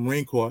being in the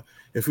Marine Corps,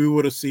 if we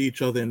were to see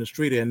each other in the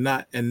street and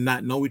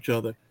not know each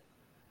other,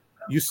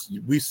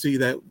 we see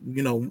that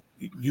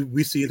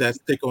we see that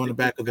sticker on the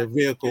back of the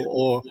vehicle,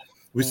 or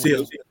we see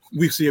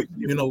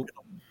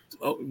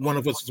one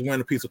of us is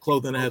wearing a piece of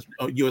clothing that has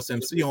a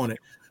USMC on it.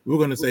 We're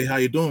going to say, "How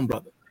you doing,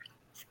 brother?"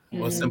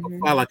 Or Semper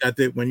Fi, like I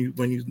did when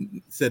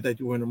you said that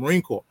you were in the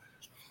Marine Corps.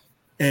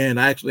 And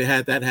I actually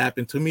had that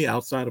happen to me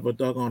outside of a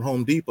doggone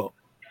Home Depot.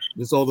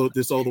 This older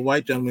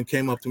white gentleman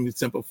came up to me,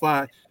 Semper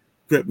Fi,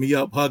 gripped me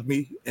up, hugged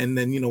me, and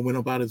then went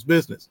about his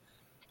business.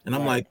 And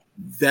I'm like,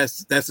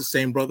 that's the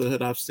same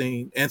brotherhood I've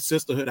seen, and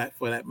sisterhood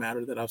for that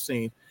matter, that I've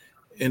seen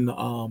in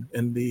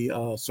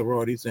the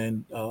sororities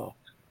and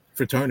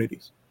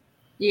fraternities.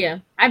 Yeah,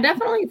 I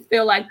definitely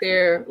feel like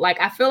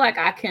I feel like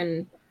I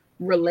can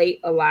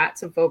relate a lot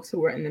to folks who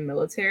were in the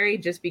military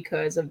just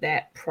because of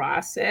that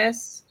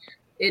process.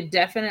 It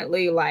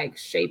definitely like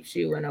shapes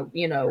you in a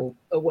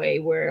way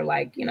where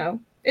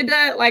it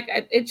does, like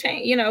it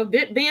changed,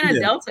 being a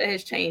Delta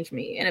has changed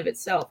me in of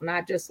itself,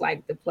 not just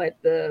like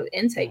the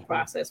intake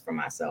process for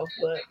myself,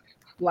 but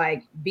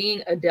like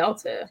being a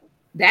Delta,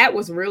 that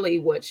was really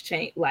what's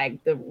changed. Like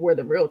where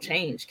the real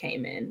change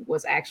came in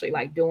was actually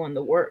like doing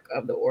the work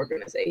of the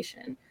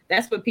organization.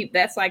 That's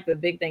like the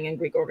big thing in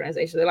Greek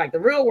organizations. They're like, the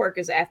real work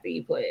is after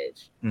you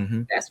pledge.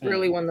 That's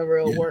really when the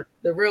real work,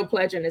 the real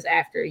pledging is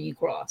after you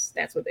cross.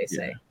 That's what they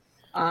say.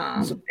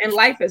 And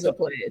life is a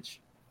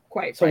pledge,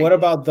 quite frankly. What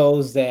about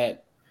those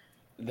that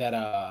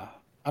I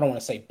don't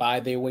want to say buy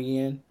their way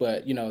in,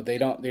 but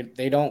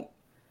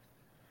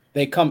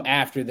they come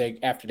after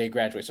they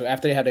graduate. So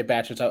after they have their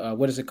bachelor's,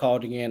 what is it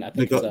called again? I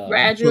think it's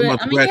graduate.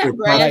 I mean, you have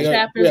grad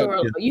chapters,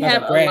 or you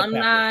have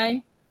alumni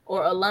chapter.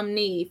 or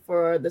alumni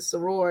for the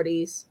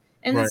sororities.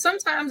 And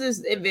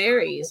sometimes it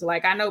varies.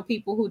 Like I know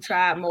people who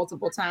tried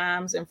multiple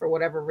times and for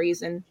whatever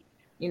reason,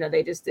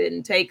 they just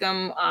didn't take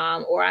them.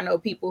 Or I know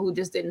people who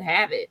just didn't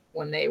have it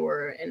when they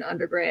were in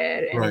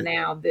undergrad. And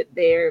now that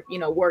they're,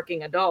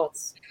 working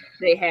adults,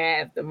 they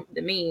have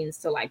the means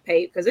to like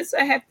pay, because it's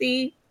a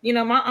hefty,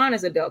 my aunt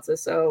is a Delta.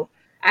 So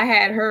I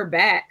had her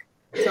back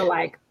to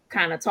like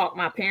kind of talk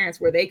my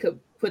parents where they could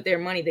put their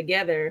money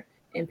together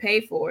and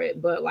pay for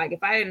it. But like,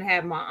 if I didn't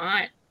have my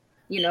aunt,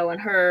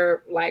 and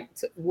her like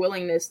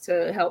willingness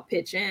to help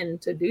pitch in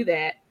to do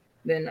that,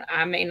 then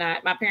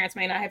my parents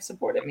may not have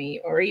supported me,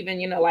 or even,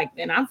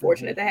 and I'm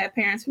fortunate to have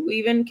parents who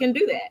even can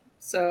do that.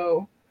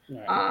 So,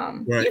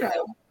 and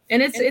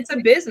it's a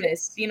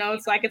business,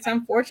 it's like, it's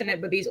unfortunate,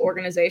 but these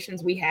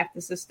organizations, we have to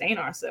sustain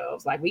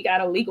ourselves. Like we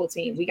got a legal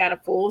team, we got a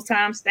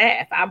full-time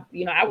staff. I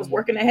was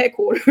working at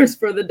headquarters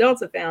for the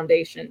Delta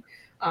Foundation.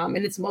 And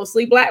it's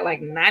mostly Black,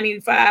 like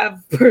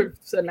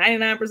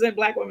 99%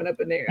 Black women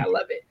up in there. I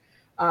love it.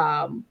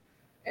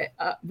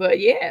 But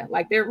yeah,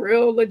 like they're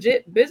real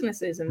legit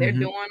businesses, and they're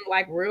doing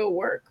like real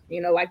work.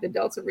 Like the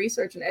Delta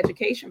Research and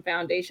Education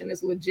Foundation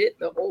is legit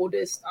the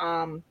oldest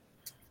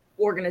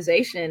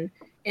organization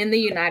in the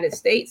United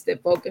States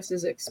that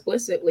focuses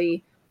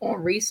explicitly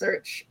on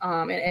research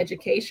and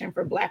education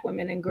for Black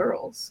women and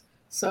girls.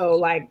 So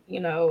like,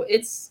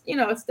 it's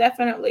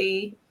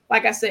definitely,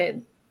 like I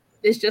said,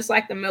 it's just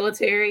like the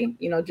military,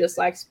 just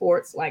like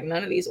sports. Like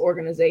none of these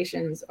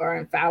organizations are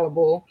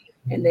infallible,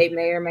 and they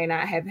may or may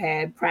not have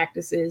had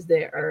practices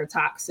that are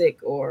toxic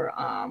or,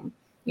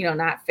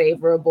 not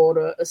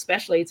favorable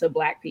especially to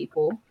Black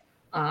people.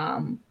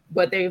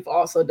 But they've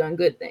also done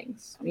good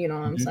things. You know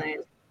what I'm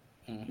saying?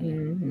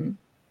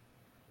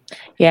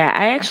 Yeah,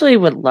 I actually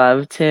would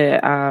love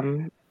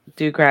to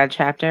do grad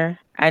chapter.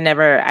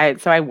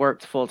 So I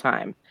worked full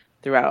time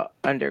throughout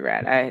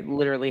undergrad. I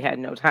literally had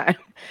no time.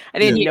 I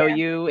didn't know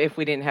you if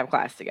we didn't have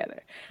class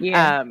together.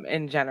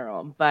 In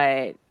general,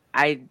 but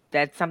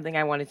that's something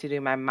I wanted to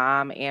do. My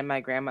mom and my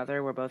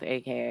grandmother were both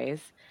AKAs,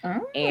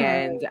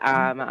 and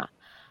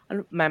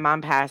my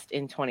mom passed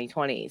in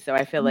 2020. So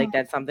I feel like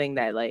that's something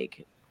that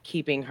like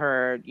keeping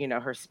her,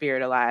 her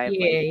spirit alive,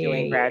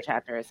 doing grad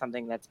chapter is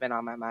something that's been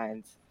on my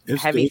mind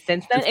heavy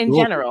since then in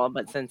general,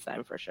 but since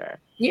then for sure.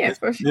 Yeah,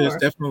 for sure. It's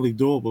definitely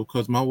doable,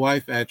 because my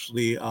wife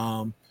actually,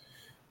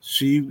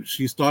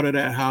 she started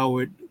at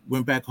Howard,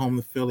 went back home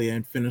to Philly,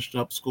 and finished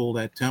up school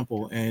at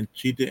Temple, and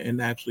she didn't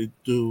actually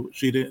do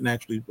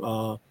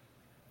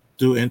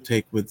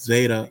intake with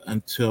Zeta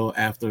until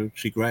after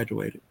she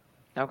graduated.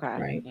 Okay.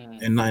 Right.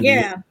 In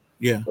 98.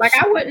 Yeah. Like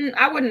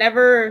I would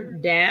never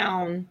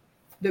down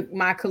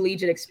my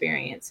collegiate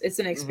experience. It's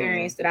an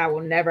experience that I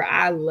will never.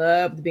 I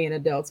loved being a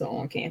Delta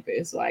on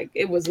campus. Like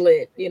it was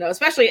lit, you know,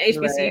 especially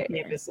HBCU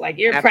campus. Like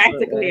you're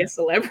practically a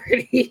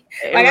celebrity.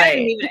 Like I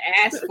didn't even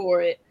ask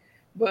for it,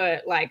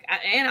 but like,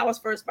 I was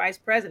first vice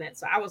president,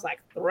 so I was like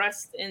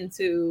thrust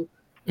into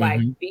like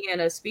being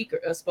a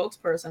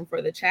spokesperson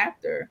for the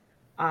chapter.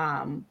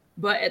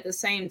 But at the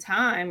same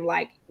time,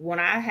 like when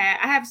I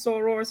have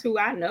sorors who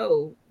I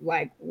know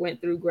like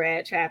went through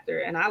grad chapter,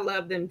 and I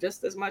love them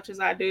just as much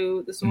as I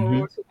do the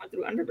sorors who went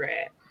through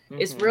undergrad.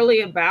 It's really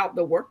about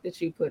the work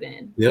that you put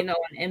in, you know,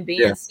 and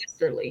being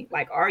sisterly.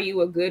 Like, are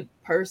you a good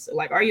person?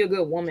 Like, are you a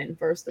good woman,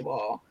 first of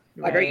all?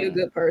 Like, are you a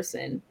good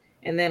person?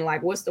 And then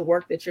like, what's the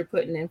work that you're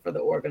putting in for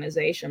the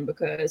organization?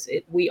 Because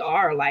we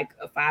are like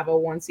a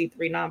 501c3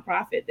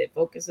 nonprofit that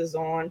focuses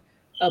on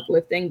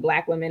uplifting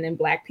Black women and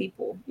Black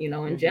people, you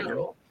know, in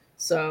general.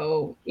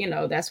 So, you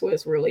know, that's what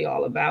it's really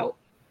all about.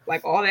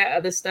 Like all that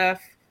other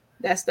stuff,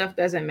 that stuff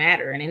doesn't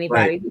matter. And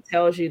anybody who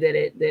tells you that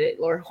it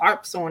or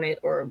harps on it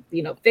or,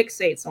 you know,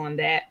 fixates on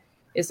that,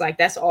 it's like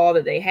that's all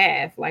that they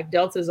have. Like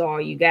Delta's all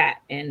you got.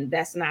 And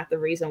that's not the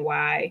reason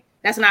why.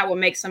 That's not what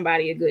makes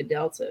somebody a good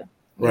Delta.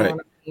 You know what I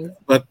mean?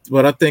 But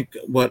I think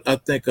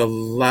a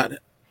lot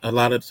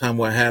of the time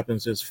what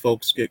happens is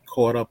folks get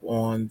caught up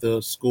on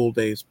the school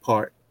days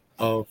part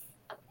of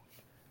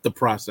the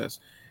process.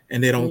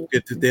 And they don't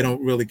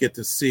really get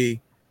to see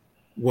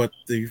what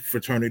the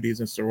fraternities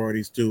and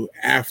sororities do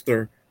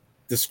after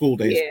the school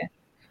days. Yeah.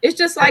 It's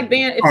just like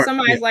if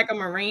somebody's like a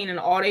Marine and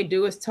all they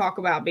do is talk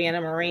about being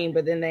a Marine,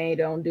 but then they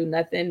don't do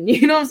nothing.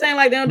 You know what I'm saying?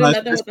 Like they don't do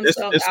nothing with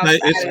themselves outside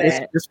of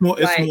that. It's more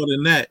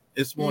than that.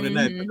 It's more than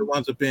that. But the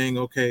ones are being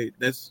okay.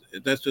 That's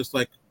just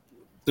like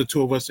the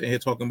two of us in here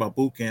talking about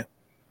boot camp.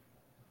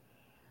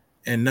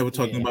 And never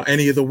talking about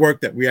any of the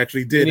work that we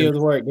actually did. Any of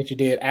the work that you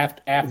did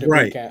after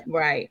boot camp.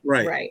 Right.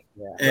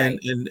 Yeah.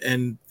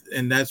 And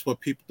that's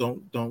what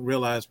people don't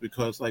realize,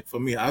 because like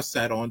for me, I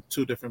sat on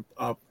two different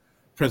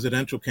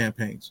presidential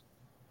campaigns,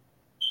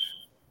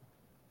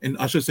 and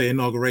I should say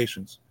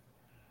inaugurations.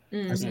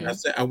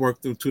 I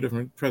worked through two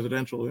different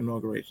presidential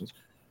inaugurations.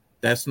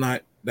 That's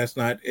not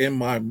in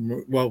my,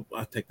 well,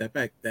 I take that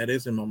back. That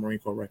is in my Marine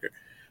Corps record,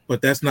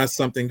 but that's not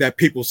something that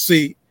people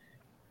see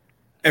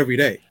every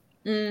day.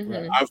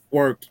 I've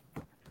worked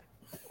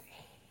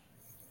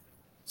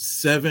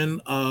 7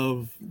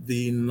 of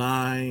the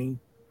 9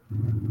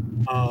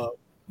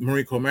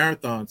 Marine Corps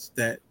marathons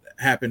that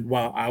happened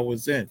while I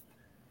was in.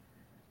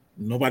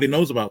 Nobody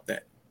knows about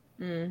that.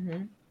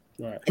 Right.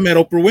 I met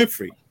Oprah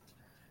Winfrey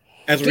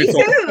as a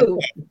result. Too.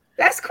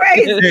 That's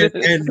crazy.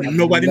 And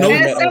nobody knows.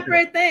 That's a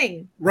separate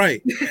thing.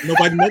 Right.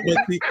 Nobody knows.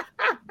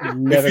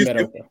 Never met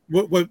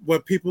Oprah.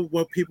 What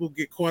people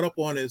get caught up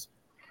on is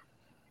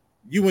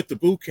you went to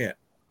boot camp.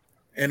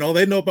 And all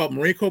they know about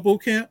Marine Corps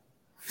boot camp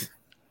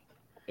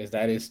is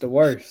that it's the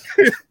worst.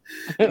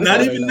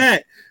 Not even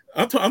that.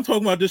 I'm talking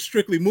about this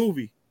strictly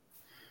movie.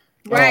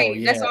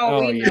 Right. That's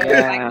all we know.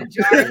 Like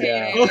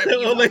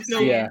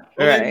the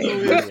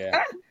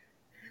jarhead.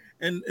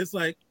 And it's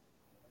like,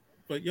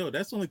 but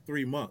that's only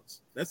 3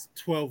 months. That's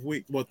 12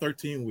 weeks. Well,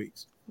 13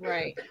 weeks.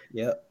 Right.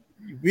 Yep.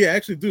 We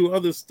actually do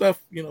other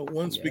stuff,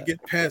 once we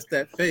get past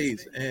that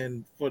phase.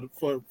 And for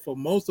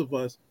most of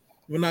us,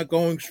 we're not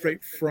going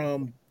straight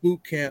from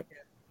boot camp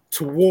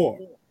to war.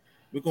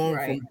 We're going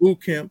from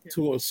boot camp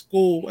to a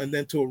school and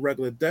then to a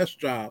regular desk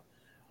job,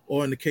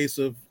 or in the case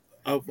of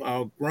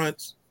our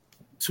grunts,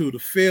 to the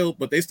field.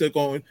 But they still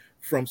going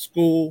from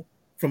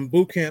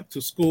boot camp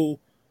to school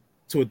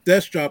to a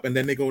desk job, and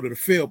then they go to the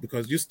field,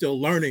 because you're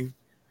still learning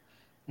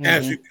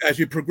as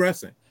you're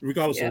progressing,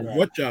 regardless of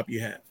what job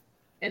you have.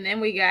 And then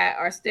we got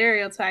our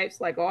stereotypes,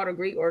 like all the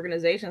Greek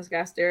organizations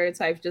got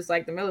stereotypes, just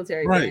like the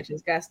military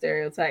branches got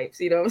stereotypes.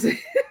 You know what I'm saying?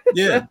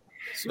 Yeah.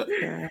 So,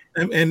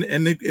 and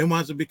it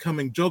winds up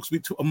becoming jokes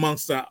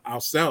amongst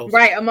ourselves.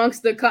 Right.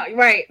 Amongst the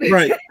right.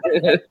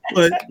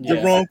 But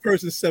the wrong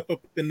person step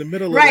up in the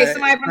middle of that.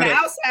 Somebody from the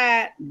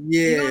outside.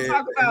 You don't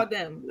talk about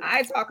them.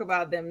 I talk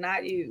about them,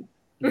 not you.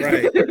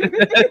 Right. You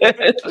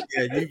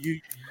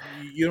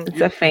don't.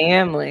 It's a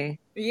family.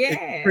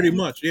 Yeah. Pretty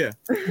much. Yeah.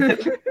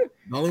 The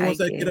only ones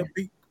that get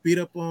beat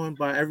up on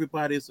by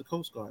everybody is the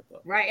Coast Guard,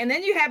 though. Right. And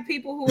then you have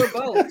people who are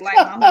both, like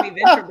my homie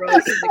Venture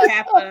Bros, who's a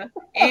captain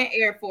and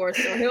Air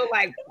Force. So he'll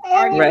like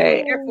argue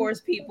with Air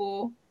Force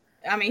people.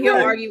 I mean, he'll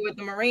argue with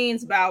the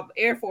Marines about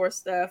Air Force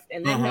stuff,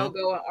 and then he'll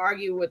go and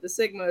argue with the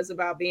Sigmas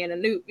about being a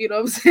nuke. You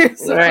know what I'm saying?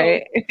 So,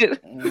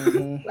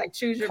 like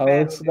choose your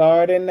Coast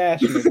Guard and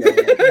National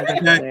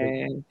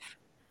Guard.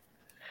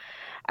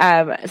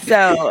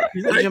 So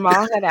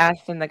Jamal had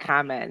asked in the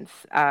comments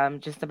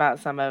just about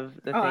some of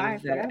the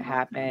things that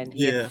happened.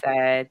 He had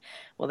said,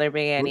 will there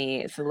be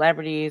any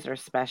celebrities or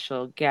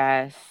special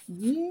guests?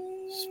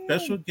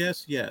 Special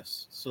guests,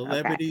 yes.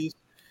 Celebrities,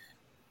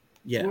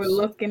 yes. We're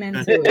looking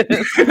into it.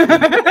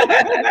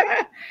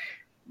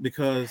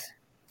 Because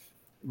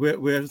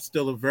we're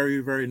still a very,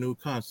 very new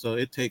con, so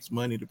it takes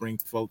money to bring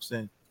folks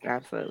in.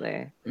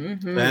 Absolutely.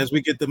 So as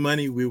we get the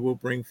money, we will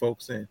bring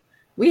folks in.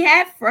 We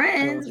had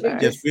friends. We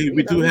Yes, Yes, just,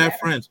 we do have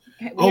friends.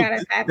 we had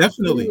to have it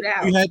Definitely.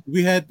 smoothed out.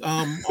 We had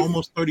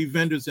almost 30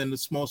 vendors in the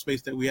small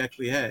space that we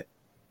actually had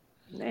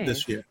nice.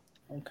 this year.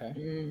 Okay.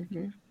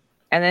 Mm-hmm.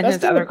 And then That's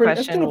his still other a pretty,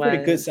 that's question still a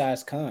pretty good was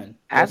sized con.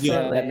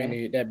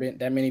 absolutely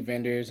That many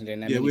vendors and then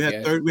that Yeah,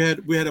 many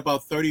guests. we had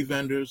about 30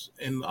 vendors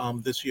in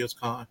this year's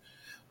con.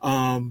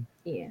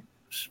 Yeah.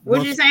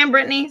 What you saying,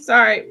 Brittany?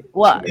 Sorry.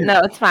 Well, no,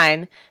 it's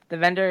fine. The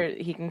vendor,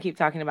 he can keep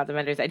talking about the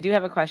vendors. I do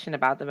have a question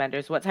about the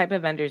vendors. What type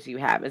of vendors do you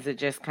have? Is it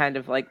just kind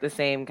of like the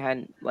same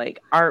kind,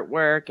 like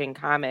artwork and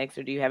comics,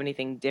 or do you have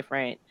anything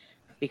different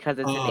because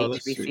it's an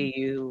Let's see.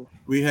 HBCU?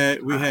 We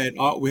had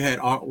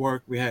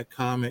artwork, we had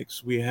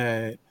comics, we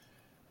had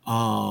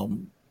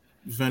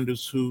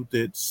vendors who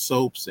did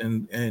soaps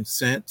and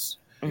scents.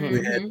 Mhm.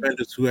 We had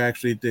vendors who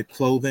actually did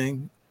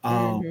clothing.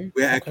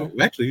 We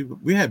actually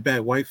we had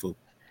bad waifu.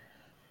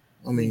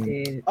 I We mean,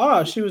 did.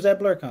 Oh, she was at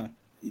BlurCon.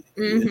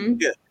 Mm-hmm.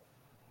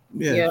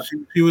 yeah. Yep.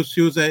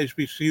 She was at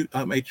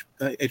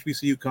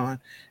HBCU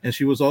Con, and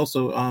she was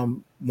also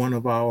one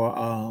of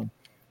our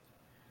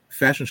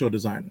fashion show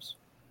designers.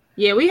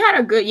 Yeah, we had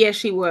a good. Yeah,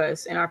 she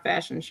was in our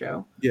fashion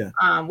show. Yeah.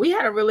 We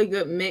had a really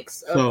good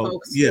mix of So,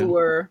 folks yeah. who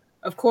were,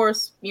 of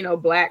course,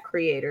 Black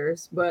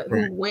creators, but who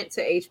Right. went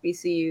to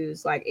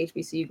HBCUs, like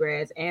HBCU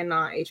grads and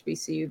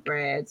non-HBCU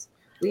grads.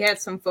 We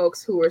had some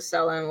folks who were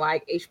selling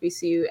like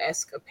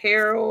HBCU-esque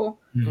apparel.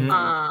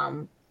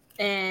 Mhm.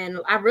 And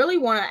I really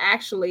want to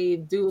actually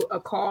do a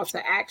call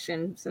to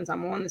action since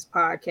I'm on this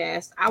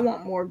podcast. I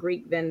want more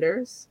Greek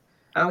vendors.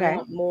 Okay. I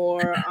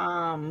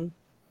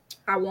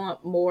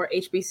want more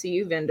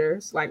HBCU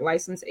vendors, like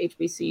licensed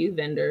HBCU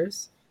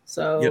vendors.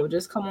 So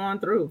just come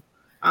on through.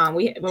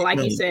 But like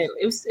you said,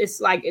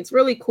 it's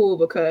really cool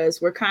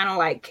because we're kind of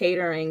like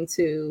catering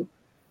to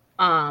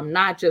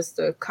not just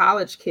the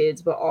college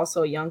kids, but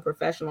also young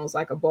professionals.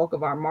 Like a bulk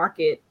of our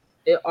market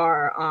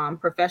are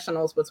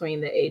professionals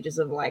between the ages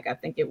of like, I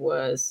think it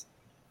was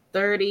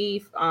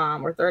 30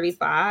 or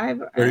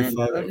 35,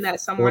 and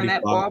that's somewhere in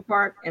that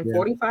ballpark, and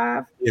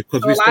 45. Yeah,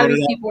 because So we a lot of started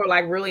these out. people are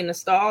like really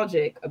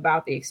nostalgic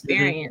about the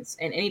experience,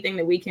 and anything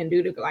that we can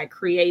do to like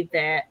create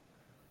that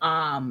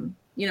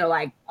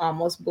like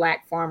almost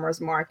Black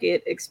farmers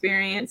market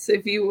experience,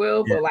 if you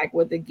will, but like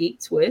with the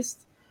geek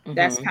twist.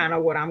 That's kind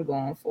of what I'm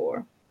going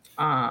for.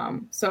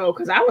 So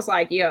because I was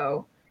like,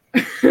 yo,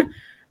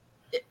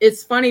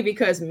 it's funny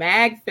because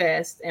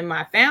MagFest and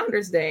my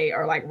Founders Day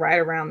are like right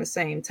around the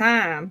same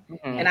time.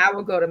 And I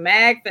would go to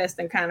MagFest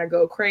and kind of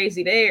go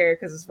crazy there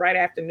because it's right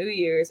after New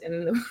Year's.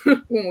 And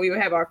then when we would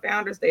have our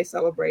Founders Day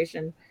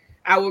celebration,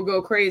 I would go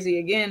crazy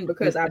again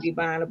because I'd be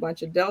buying a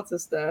bunch of Delta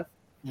stuff.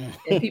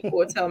 And people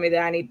would tell me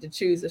that I need to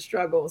choose a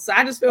struggle. So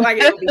I just feel like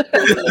it would be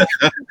cool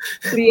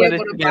to be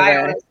able to buy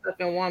all that stuff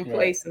in one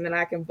place, and then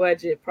I can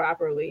budget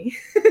properly.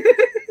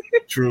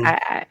 True.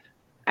 I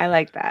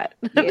like that.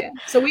 Yeah.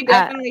 So we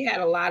definitely had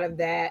a lot of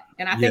that.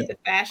 And I think the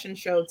fashion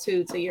show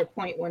too, to your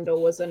point,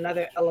 Wendell, was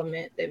another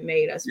element that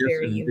made us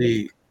very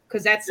unique.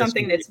 Because that's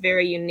something that's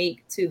very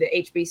unique to the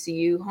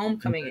HBCU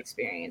homecoming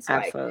experience.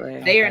 Absolutely.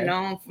 Like they are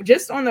known for,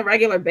 just on the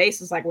regular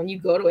basis, like when you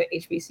go to an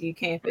HBCU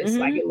campus,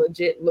 like it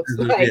legit looks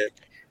like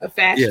a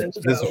fashion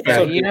show.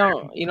 So you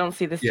don't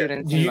see the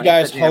students. Do you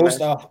guys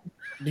host a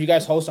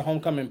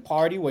homecoming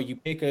party where you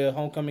pick a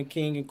homecoming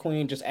king and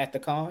queen just at the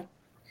con?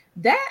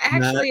 That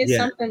actually is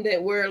something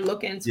that we're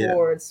looking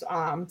towards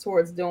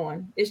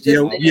doing. It's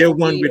just year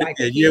one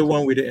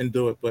we didn't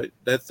do it, but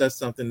that's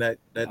something that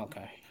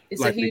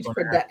it's a huge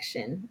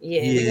production.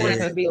 We want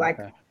it to be like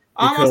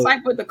almost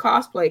like with the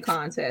cosplay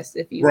contest,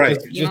 if you will.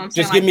 You know what I'm saying?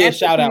 Just give me a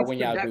shout out when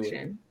y'all do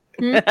it.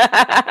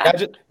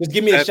 Just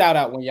give me a shout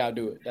out when y'all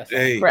do it. That's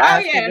it's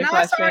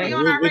already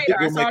on our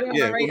radar. It's already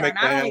on our radar.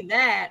 Not only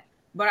that,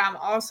 but I'm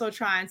also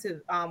trying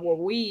to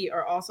we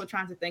are also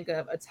trying to think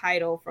of a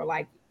title for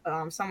like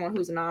someone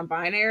who's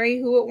non-binary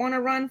who would want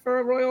to run for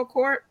a royal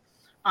court.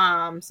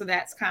 So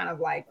that's kind of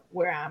like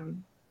where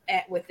I'm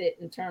at with it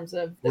in terms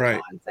of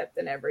the concept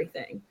and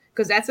everything.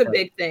 Because that's a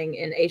big thing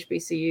in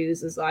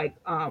HBCUs is like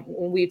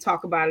when we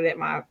talk about it at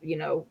my,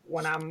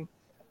 when I'm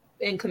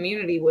in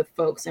community with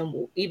folks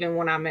and even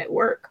when I'm at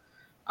work,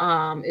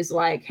 is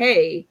like,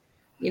 hey,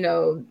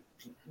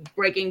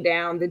 breaking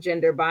down the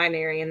gender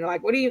binary and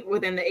like, what do you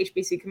within the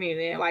HBC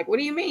community? And like, what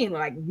do you mean?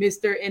 Like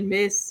Mr. and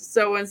Miss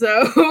so and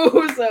so.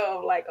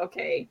 So like,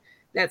 okay,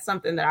 that's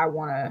something that I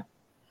want to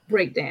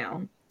break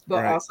down,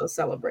 but also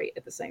celebrate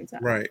at the same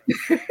time. Right.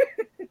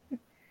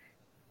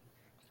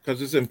 Because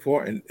it's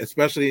important,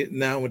 especially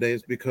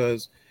nowadays,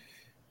 because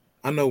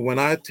I know when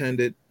I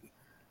attended,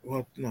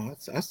 well, no,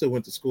 I still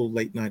went to school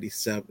late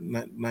 97,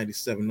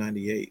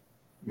 98.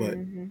 But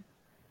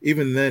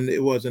even then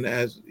it wasn't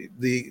as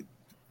the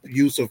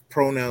use of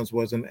pronouns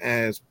wasn't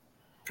as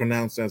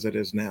pronounced as it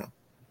is now,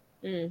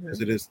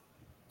 as it is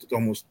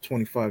almost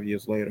 25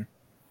 years later.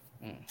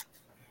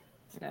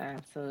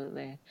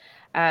 Absolutely.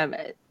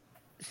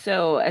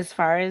 So as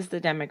far as the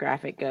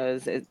demographic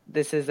goes,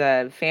 this is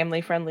a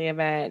family-friendly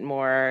event,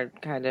 more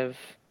kind of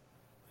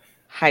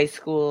high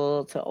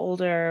school to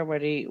older.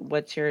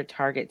 What's your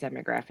target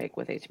demographic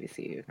with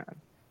HBCU Con?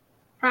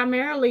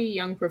 Primarily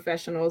young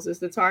professionals is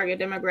the target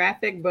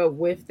demographic, but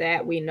with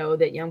that, we know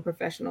that young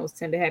professionals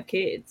tend to have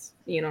kids.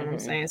 You know what I'm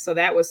saying? So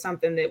that was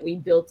something that we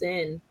built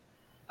in.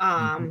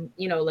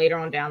 You know, later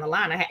on down the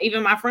line,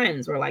 even my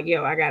friends were like,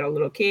 "Yo, I got a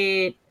little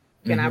kid.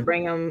 Can I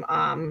bring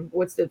them?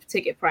 What's the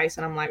ticket price?"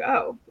 And I'm like,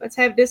 "Oh, let's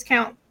have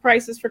discount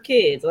prices for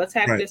kids. Let's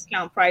have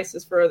discount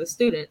prices for the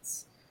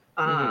students.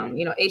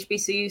 You know,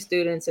 HBCU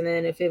students, and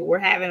then if we're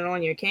having it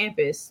on your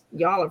campus,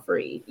 y'all are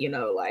free. You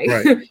know, like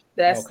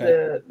that's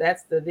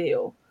the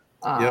deal.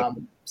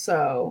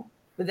 So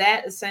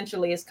that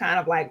essentially is kind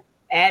of like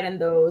adding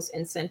those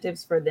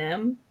incentives for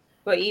them.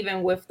 But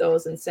even with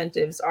those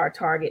incentives, our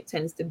target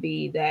tends to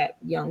be that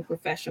young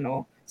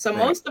professional. So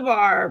most of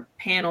our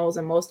panels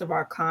and most of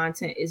our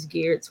content is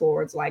geared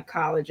towards like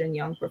college and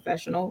young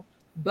professional.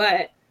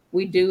 But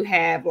we do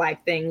have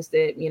like things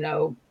that, you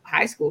know,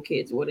 high school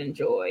kids would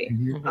enjoy.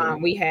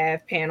 We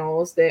have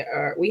panels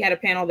we had a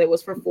panel that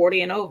was for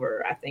 40 and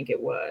over, I think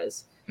it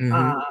was.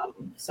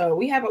 So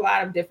we have a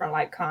lot of different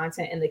like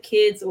content, and the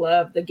kids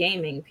love the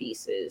gaming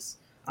pieces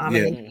and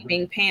the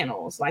gaming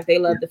panels. Like they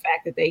love the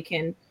fact that they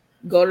can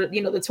go to,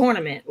 you know, the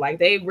tournament. Like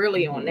they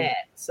really on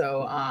that.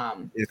 So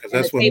because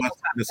that's what my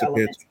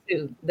elements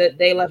too. That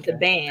they love the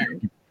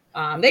band.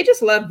 They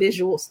just love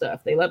visual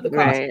stuff. They love the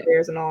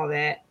cosplayers and all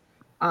that.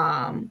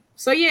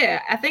 So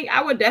yeah, I think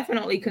I would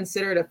definitely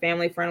consider it a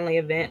family friendly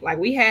event. Like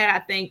we had, I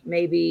think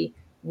maybe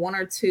 1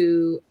 or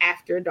 2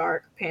 after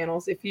dark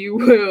panels, if you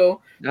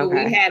will. But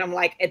we had them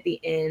like at the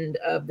end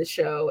of the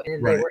show,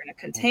 and they were in a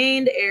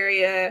contained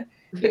area.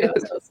 You know,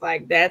 so it's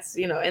like that's,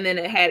 you know, and then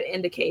it had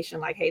indication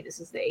like, hey, this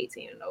is the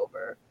 18 and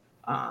over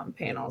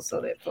panel,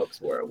 so that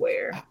folks were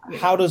aware.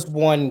 How does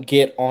one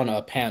get on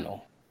a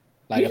panel?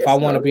 Like if I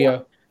want to be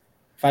if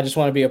I just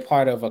want to be a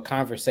part of a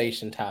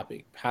conversation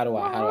topic, how do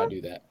I do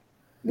that?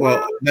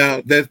 Well,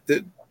 now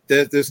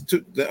there's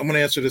two. I'm going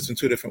to answer this in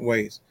 2 different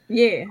ways.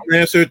 Yeah, I'm going to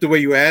answer it the way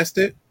you asked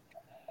it,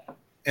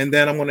 and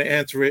then I'm going to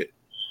answer it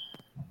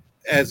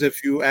as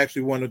if you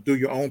actually want to do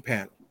your own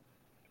panel.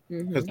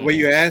 Because the way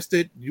you asked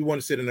it, you want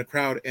to sit in the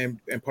crowd and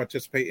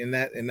participate in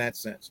that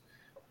sense.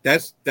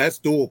 That's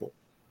doable.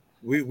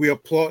 We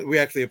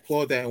actually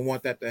applaud that and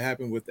want that to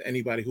happen with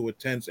anybody who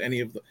attends any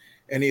of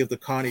the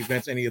con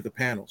events, any of the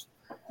panels.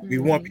 We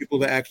want people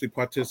to actually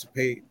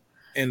participate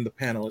in the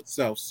panel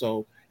itself.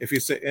 So if you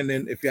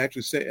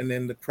actually sitting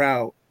in the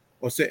crowd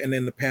or sitting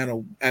in the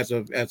panel as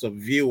a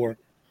viewer,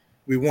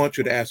 we want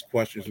you to ask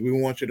questions. We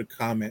want you to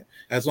comment,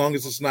 as long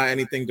as it's not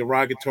anything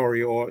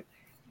derogatory or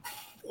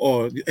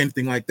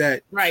anything like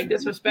that. Right,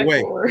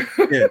 disrespectful.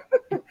 Yeah.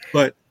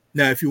 But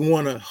now, if you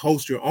want to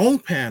host your own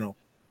panel,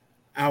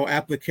 our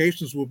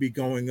applications will be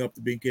going up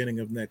the beginning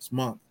of next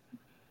month,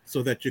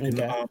 so that you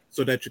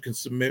can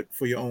submit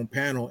for your own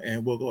panel,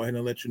 and we'll go ahead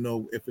and let you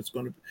know if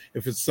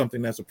it's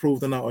something that's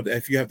approved or not, or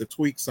if you have to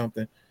tweak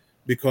something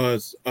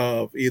because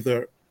of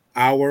either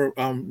our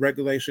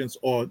regulations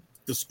or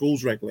the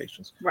school's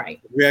regulations. Right.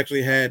 We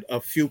actually had a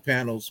few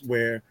panels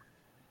where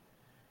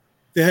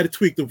they had to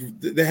tweak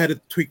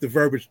the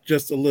verbiage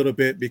just a little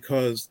bit,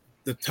 because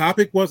the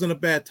topic wasn't a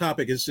bad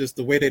topic. It's just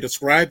the way they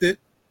described it.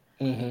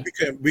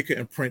 We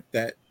couldn't print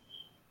that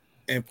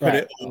and put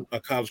it on a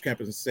college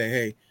campus and say,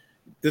 hey,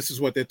 this is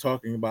what they're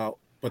talking about,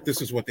 but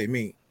this is what they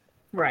mean.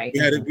 Right.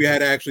 We had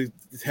to actually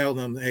tell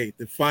them, hey,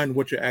 define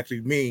what you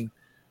actually mean,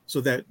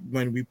 so that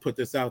when we put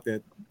this out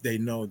there, they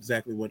know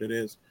exactly what it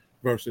is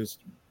versus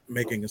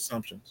making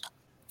assumptions.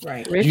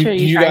 Right. Rich, are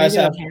you guys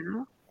have a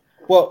panel?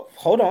 Well,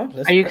 hold on.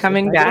 Are you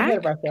coming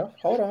back?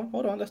 Hold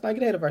on. Let's not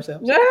get ahead of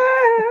ourselves.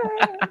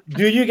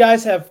 Do you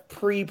guys have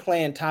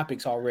pre-planned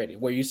topics already,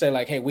 where you say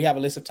like, hey, we have a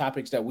list of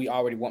topics that we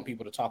already want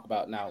people to talk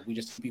about now? We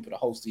just need people to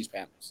host these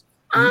panels.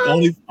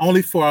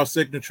 Only for our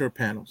signature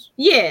panels.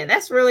 Yeah,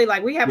 that's really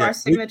like we have our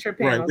signature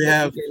panels.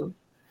 Right.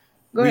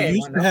 Go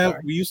ahead.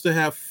 We used to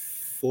have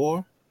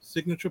 4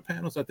 signature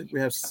panels. I think we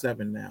have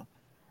 7 now.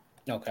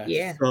 Okay.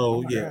 Yeah.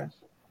 So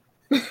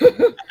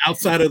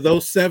outside of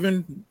those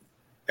 7,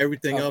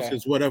 everything else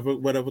is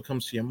whatever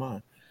comes to your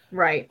mind.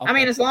 Right. Okay. I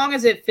mean, as long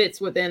as it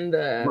fits within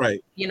the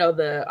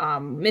the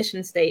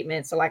mission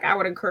statement. So like I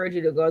would encourage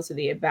you to go to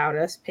the About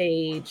Us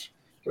page,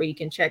 where you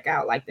can check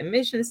out like the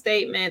mission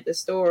statement, the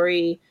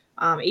story,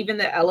 even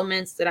the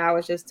elements that I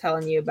was just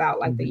telling you about,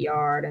 like the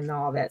yard and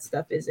all that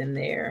stuff is in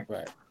there.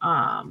 Right.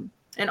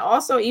 And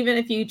also, even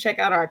if you check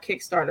out our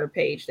Kickstarter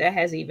page, that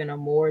has even a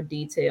more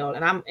detailed,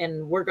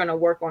 and we're going to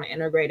work on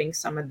integrating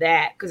some of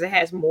that, because it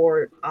has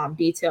more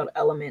detailed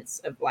elements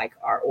of like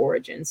our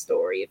origin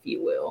story, if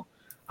you will.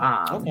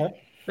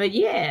 Okay. But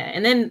yeah,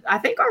 and then I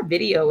think our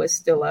video is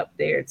still up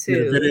there too.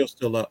 Yeah, the video's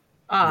still up.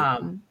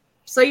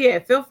 So yeah,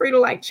 feel free to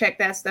like check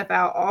that stuff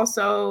out.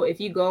 Also, if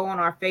you go on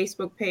our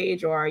Facebook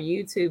page or our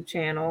YouTube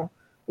channel,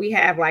 we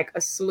have like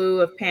a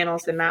slew of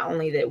panels that not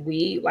only that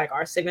we like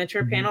our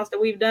signature panels that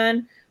we've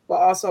done, but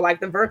also like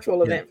the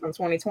virtual event from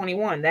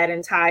 2021. That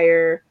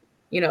entire,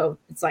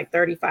 it's like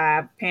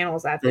 35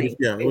 panels, I think.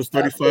 Yeah, it was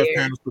 35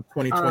 panels for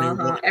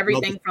 2021.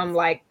 Everything from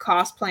like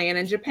cosplaying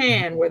in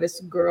Japan, where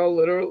this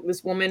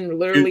woman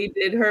literally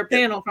did her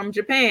panel from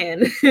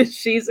Japan.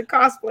 She's a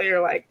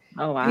cosplayer. Like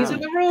Oh wow. These are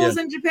the rules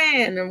in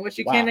Japan and what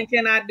you can and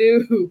cannot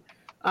do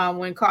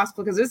when cosplay,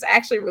 because it's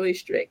actually really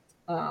strict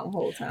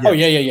whole time. Oh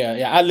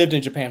yeah. I lived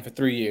in Japan for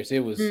 3 years. It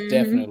was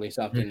definitely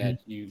something that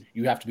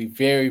you have to be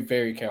very,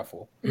 very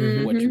careful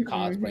what you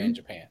cosplay in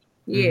Japan.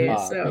 Yeah,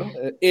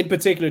 so in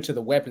particular to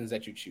the weapons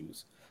that you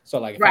choose. So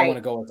like if I want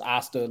to go as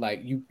Asta,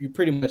 like you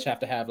pretty much have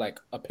to have like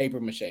a paper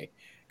mache,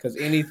 because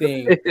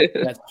anything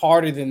that's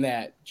harder than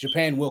that,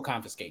 Japan will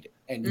confiscate it,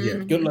 and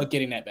good luck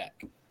getting that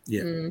back.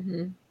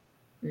 Yeah,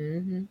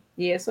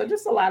 so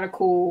just a lot of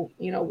cool,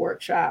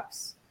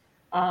 workshops.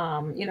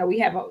 We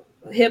have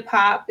hip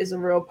hop is a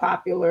real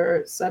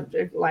popular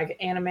subject, like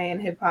anime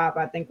and hip hop,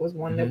 I think was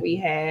one that we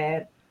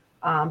had.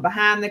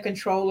 Behind the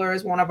Controller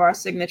is one of our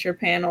signature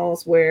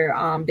panels where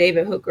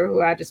David Hooker,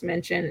 who I just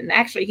mentioned, and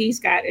actually he's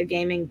got a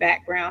gaming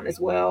background as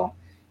well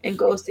and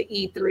goes to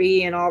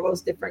E3 and all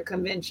those different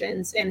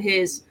conventions. And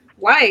his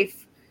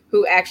wife,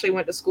 who actually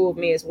went to school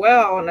with me as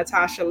well,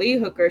 Natasha Lee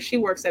Hooker, she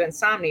works at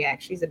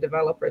Insomniac. She's a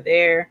developer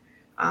there.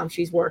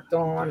 She's worked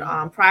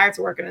on, prior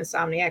to working at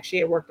Insomniac, she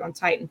had worked on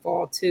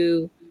Titanfall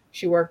 2.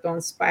 She worked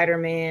on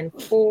Spider-Man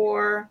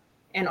 4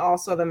 and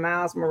also the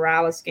Miles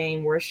Morales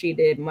game, where she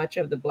did much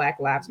of the Black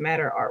Lives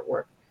Matter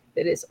artwork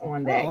that is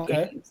on that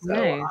game.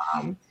 So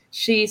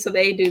so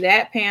they do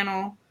that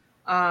panel.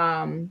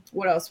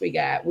 What else we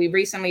got? We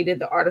recently did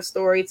the art of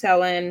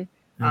storytelling.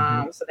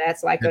 So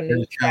that's like a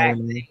new track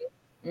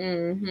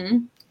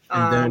thing.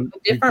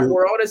 Different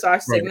World is our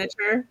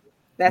signature.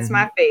 That's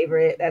my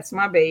favorite. That's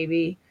my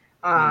baby.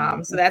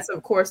 So that's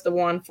of course the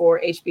one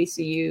for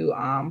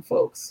HBCU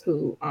folks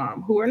who are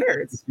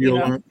nerds.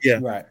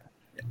 Right.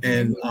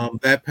 And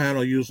that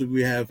panel usually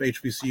we have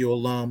HBCU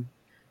alum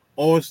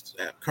or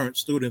current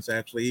students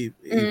actually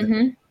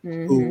even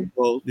who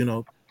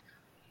will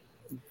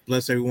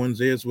bless everyone's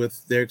ears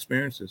with their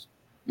experiences.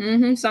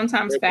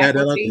 Sometimes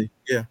faculty.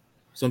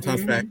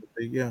 Sometimes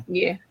faculty.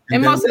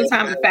 And most of the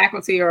time the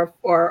faculty or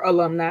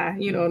alumni,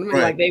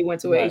 like they went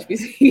to a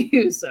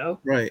HBCU. So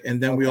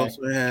and then we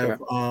also have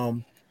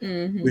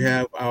we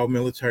have our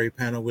military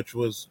panel, which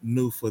was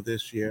new for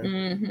this year,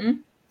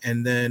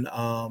 and then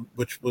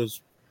which was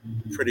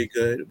pretty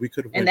good. We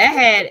could have, and that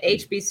had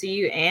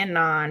HBCU and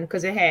non,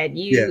 because it had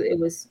you. It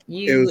was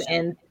you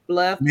and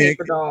Love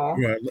Paper Doll.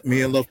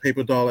 Me and Love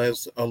Paper Doll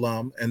as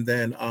alum, and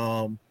then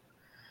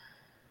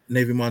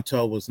Navy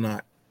Montel was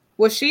not.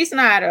 Well, she's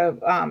not a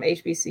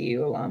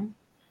HBCU alum.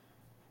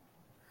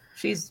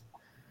 She's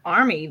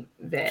Army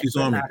vet. She's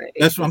Army.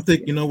 That's what I'm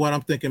thinking. You know what?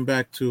 I'm thinking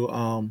back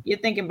to. You're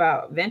thinking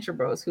about Venture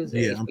Bros, who's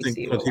HBCU I'm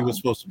thinking because he was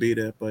supposed to be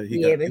there, but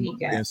he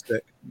got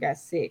sick. The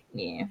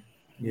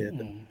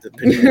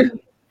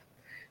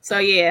So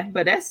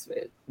but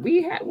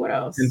we had what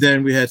else? And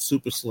then we had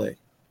Super Slay.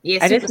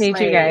 I just need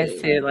you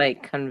guys to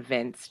like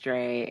convince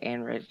Dre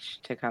and Rich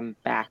to come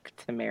back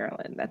to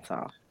Maryland. That's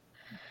all.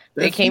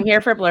 They came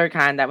here for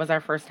BlurCon. That was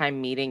our first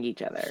time meeting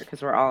each other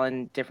because we're all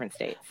in different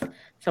states.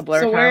 So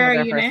BlurCon was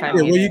our first time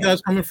meeting. Where are you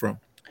guys coming from?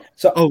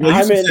 So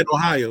you said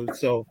Ohio.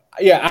 So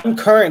I'm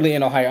currently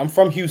in Ohio. I'm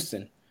from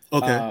Houston.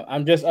 Okay.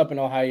 I'm just up in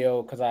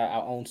Ohio because I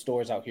own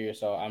stores out here.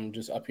 So I'm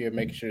just up here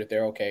making sure that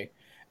they're okay.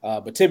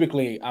 But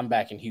typically I'm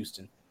back in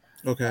Houston.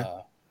 Okay.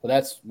 Well,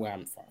 that's where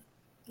I'm from.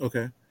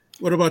 Okay.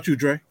 What about you,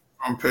 Dre?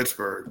 From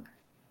Pittsburgh.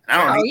 You're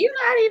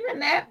not even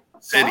that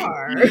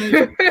far.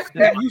 You're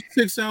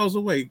 6 hours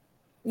away.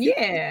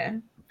 Yeah.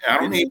 I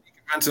don't need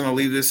convincing to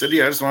leave this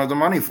city. I just don't have the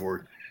money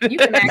for it. You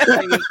can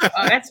actually.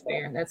 That's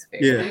fair. That's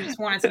fair. Yeah. You just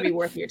want it to be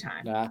worth your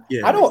time. I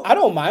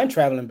don't mind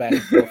traveling back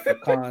and forth for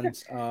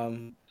cons.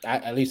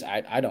 At least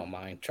I don't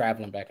mind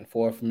traveling back and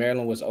forth.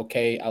 Maryland was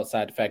okay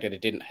outside the fact that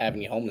it didn't have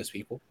any homeless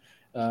people.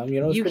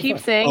 You keep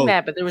saying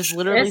that, but there was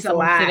literally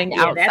someone sitting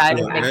outside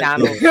of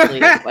McDonald's.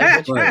 Like,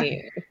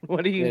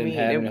 what do you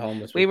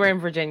mean? We were in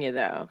Virginia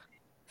though.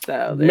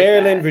 So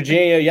Maryland,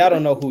 Virginia, y'all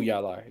don't know who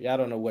y'all are. Y'all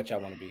don't know what y'all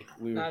want to be.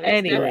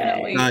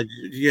 Anyway.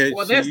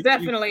 Well, there's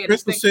definitely a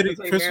Crystal City.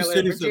 Crystal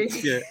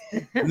City,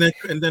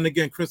 and then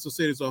again, Crystal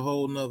City is a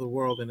whole nother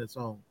world in its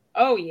own.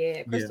 Oh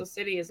yeah, Crystal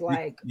City is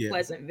like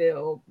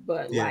Pleasantville,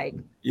 but like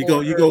you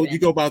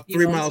go about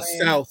 3 miles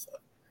south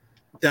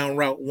down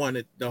Route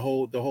 1. The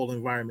whole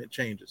environment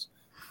changes.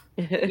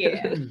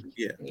 Yeah.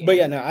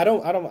 But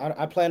no,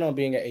 I plan on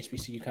being at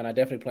HBCU Con. I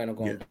definitely plan on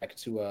going back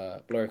to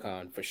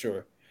BlurCon for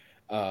sure.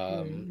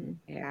 As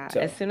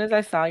soon as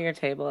I saw your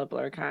table at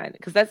BlurCon,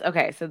 because that's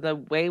okay. So the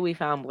way we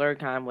found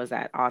BlurCon was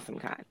at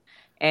AwesomeCon,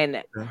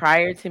 and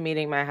prior to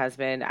meeting my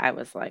husband, I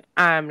was like,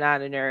 I'm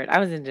not a nerd. I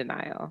was in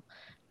denial.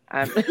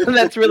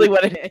 That's really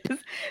what it is.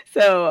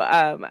 So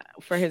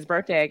for his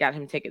birthday, I got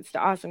him tickets to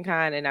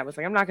AwesomeCon, and I was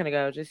like, I'm not gonna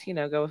go. Just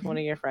go with one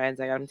of your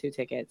friends. I got him 2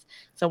 tickets.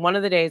 So one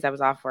of the days I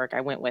was off work,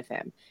 I went with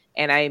him,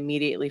 and I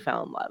immediately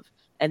fell in love.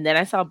 And then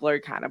I saw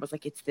BlurCon. I was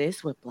like, it's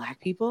this with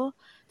Black people?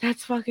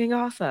 That's fucking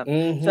awesome.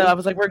 So I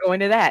was like, we're going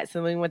to that.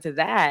 So we went to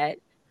that.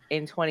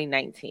 in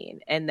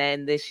 2019. And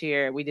then this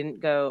year we didn't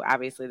go.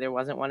 Obviously, there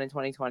wasn't one in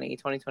 2020,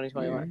 2020,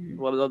 21,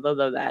 blah, blah, blah,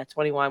 blah, blah.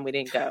 21, we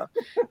didn't go.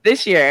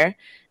 This year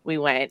we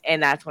went,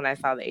 and that's when I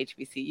saw the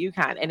HBCU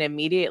Con. And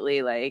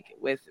immediately, like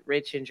with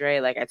Rich and Dre,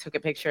 like I took a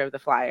picture of the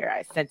flyer.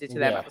 I sent it to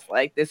them. I was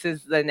like, this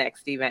is the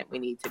next event we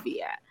need to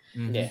be at.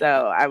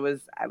 So I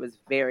was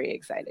very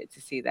excited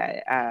to see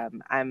that.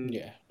 I'm,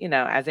 you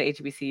know, as a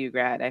HBCU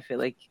grad, I feel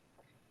like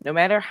no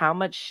matter how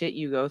much shit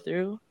you go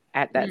through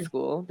at that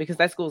school, because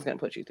that school is going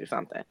to put you through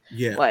something.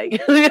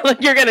 Like,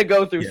 like you're going to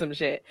go through some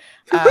shit.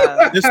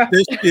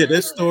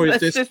 This story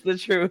that's just the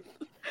truth.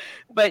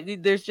 But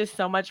there's just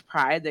so much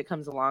pride that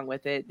comes along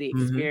with it, the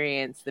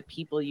experience, the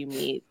people you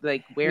meet,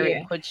 like where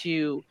it puts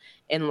you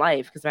in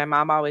life. Because my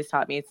mom always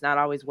taught me it's not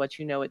always what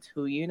you know, it's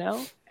who you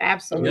know.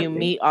 Absolutely. And you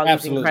meet all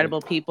these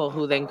incredible people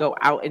who then go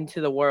out into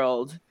the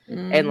world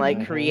and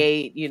like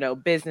create, you know,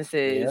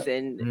 businesses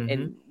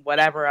and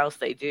whatever else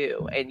they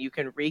do. And you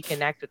can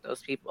reconnect with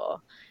those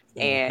people.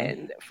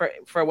 And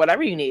for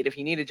whatever you need, if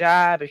you need a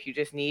job, if you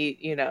just need,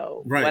 you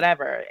know,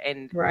 whatever.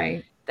 And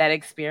that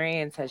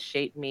experience has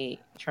shaped me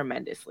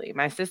tremendously.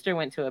 My sister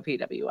went to a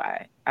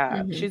PWI.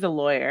 She's a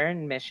lawyer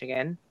in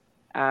Michigan,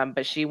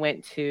 but she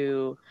went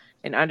to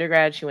an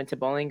undergrad. She went to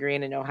Bowling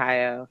Green in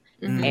Ohio,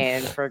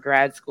 and for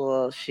grad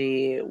school,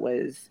 she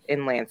was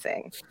in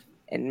Lansing,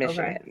 in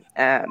Michigan.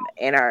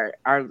 And our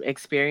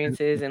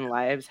experiences and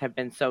lives have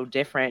been so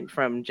different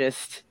from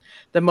just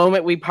the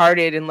moment we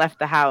parted and left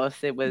the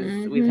house. It was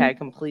we've had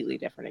completely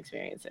different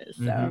experiences.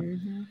 So.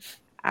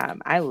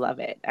 I love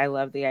it. I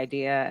love the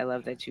idea. I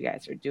love that you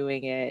guys are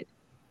doing it.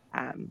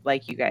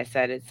 Like you guys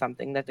said, it's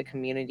something that the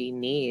community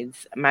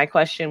needs. My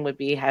question would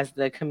be, has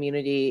the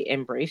community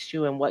embraced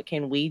you, and what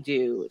can we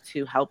do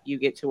to help you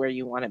get to where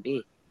you want to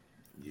be?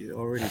 You're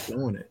already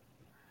doing it.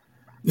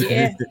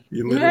 Yeah.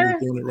 You're literally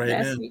doing it right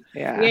now.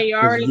 Yeah,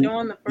 you're already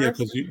doing the first. Yeah,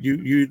 because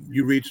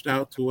you reached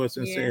out to us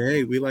and said,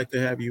 hey, we'd like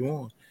to have you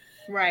on.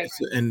 Right.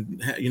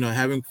 And you know,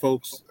 having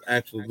folks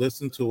actually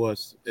listen to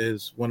us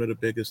is one of the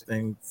biggest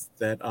things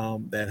that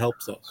that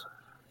helps us.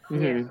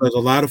 Because a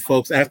lot of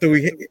folks, after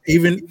we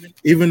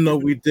even though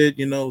we did,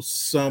 you know,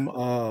 some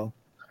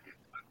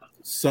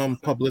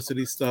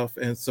publicity stuff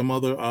and some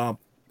other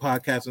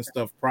podcasts and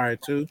stuff prior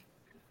to,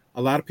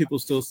 a lot of people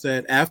still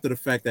said after the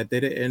fact that they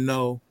didn't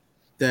know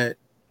that,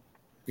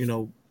 you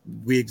know,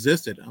 we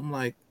existed. I'm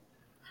like,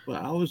 well,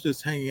 I was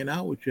just hanging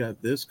out with you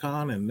at this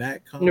con and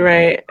that con.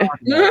 Right.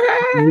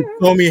 You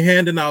told me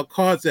handing out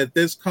cards at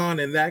this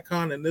con and that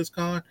con and this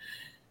con,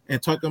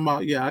 and talking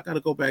about, yeah, I got to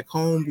go back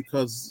home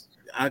because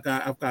I've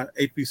got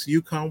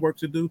HBCU Con work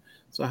to do.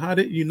 So how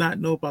did you not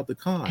know about the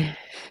con?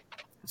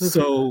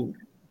 So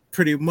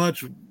pretty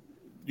much,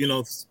 you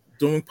know,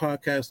 doing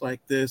podcasts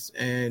like this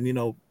and, you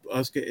know,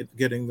 us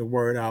getting the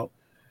word out,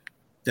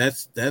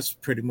 that's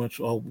pretty much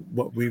all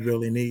what we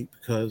really need,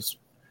 because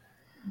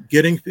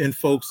getting in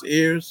folks'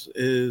 ears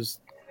is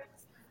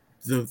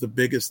the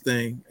biggest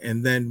thing.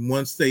 And then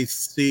once they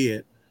see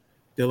it,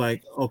 they're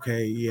like,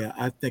 okay, yeah,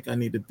 I think I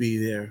need to be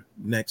there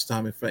next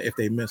time if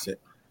they miss it.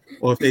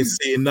 Or if they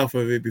see enough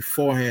of it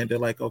beforehand, they're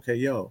like, okay,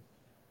 yo,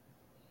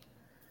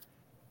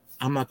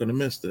 I'm not going to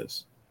miss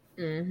this.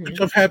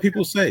 Which I've had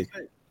people say.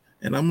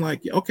 And I'm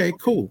like, okay,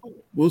 cool.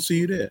 We'll see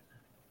you there.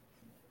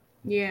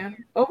 Yeah.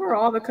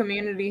 Overall, the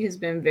community has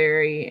been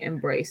very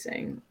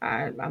embracing.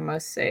 I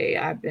must say,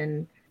 I've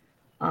been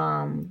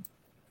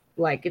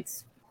like,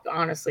 it's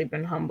honestly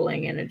been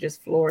humbling, and it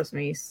just floors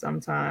me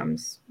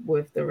sometimes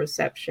with the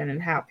reception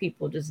and how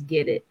people just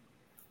get it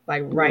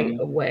like right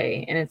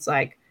away. And it's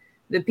like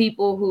the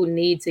people who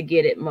need to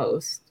get it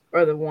most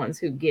are the ones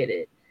who get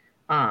it.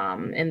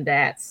 And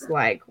that's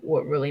like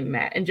what really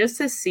matters. And just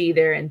to see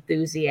their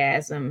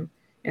enthusiasm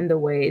and the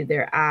way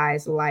their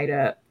eyes light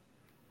up,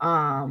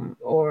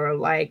 or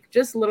like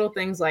just little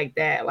things like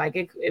that, like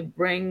it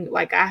bring,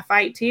 like, I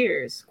fight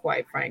tears,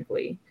 quite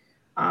frankly.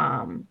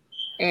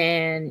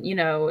 And you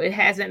know, it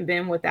hasn't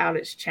been without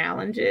its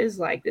challenges.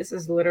 Like, this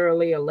is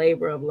literally a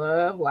labor of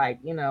love. Like,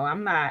 you know, I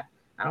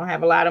don't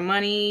have a lot of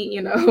money,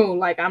 you know,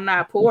 like I'm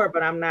not poor,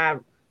 but I'm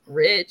not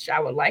rich. I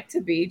would like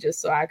to be,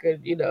 just so I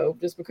could, you know,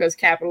 just because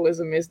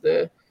capitalism is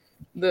the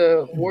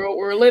world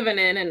we're living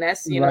in, and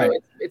that's, you know,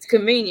 it's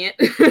convenient.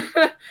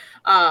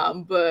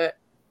 But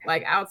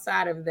like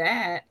outside of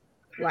that,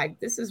 like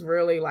this is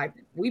really like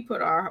we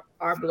put our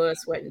blood,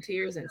 sweat, and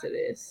tears into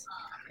this.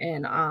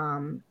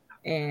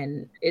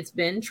 And it's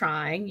been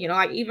trying, you know,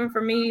 like even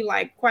for me,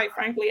 like quite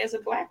frankly, as a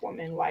Black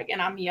woman, like,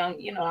 and I'm young,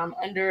 you know, I'm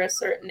under a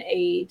certain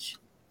age.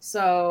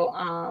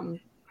 So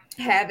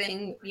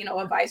having, you know,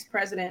 a vice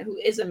president who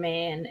is a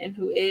man and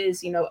who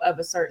is, you know, of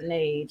a certain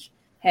age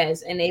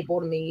has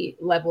enabled me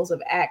levels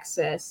of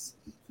access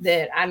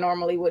that I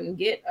normally wouldn't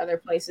get other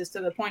places, to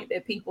the point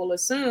that people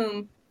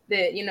assume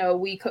that, you know,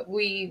 we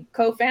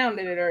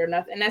co-founded it or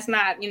nothing. And that's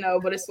not, you know,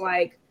 but it's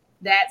like,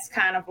 that's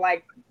kind of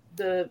like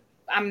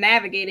I'm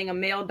navigating a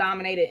male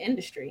dominated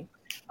industry.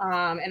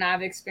 And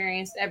I've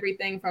experienced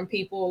everything from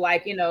people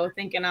like, you know,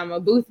 thinking I'm a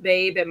booth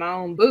babe at my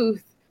own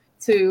booth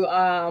to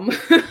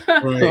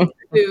Right.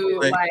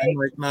 to I'm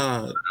like,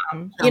 nah.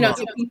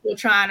 to people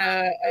trying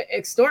to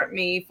extort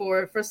me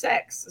for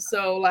sex.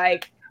 So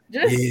like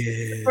just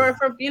for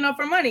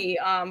for money,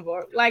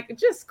 or like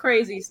just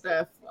crazy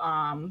stuff.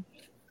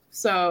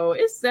 So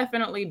it's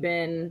definitely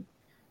been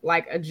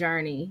like a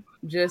journey.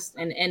 Just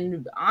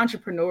and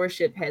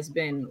entrepreneurship has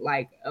been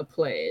like a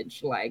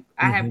pledge. Like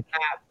I have not,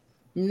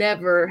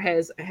 never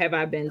have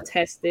I been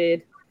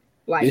tested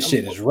like this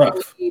shit is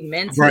rough,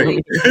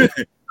 mentally,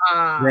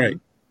 right.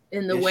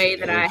 In the way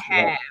that I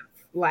have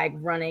like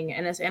running,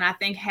 and I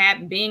think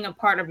being a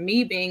part of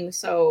me being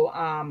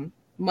so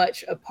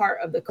much a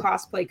part of the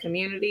cosplay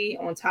community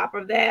on top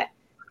of that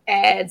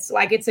adds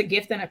like it's a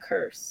gift and a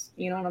curse.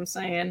 You know what I'm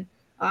saying?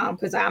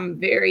 Because I'm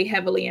very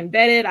heavily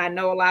embedded. I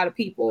know a lot of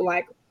people.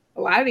 Like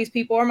a lot of these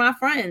people are my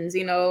friends.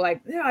 You know,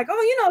 like they're like,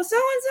 oh, you know, so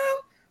and so.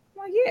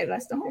 I'm like, yeah,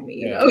 that's the homie.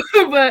 You know,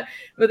 but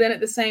then at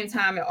the same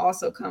time, it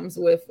also comes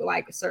with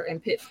like certain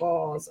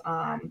pitfalls.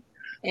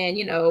 And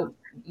you know,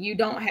 you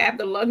don't have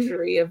the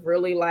luxury of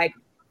really like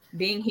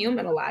being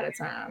human a lot of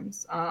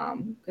times,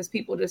 because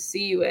people just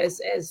see you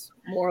as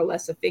more or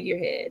less a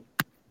figurehead.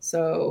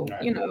 So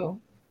you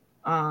know,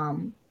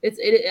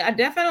 I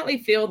definitely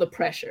feel the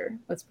pressure.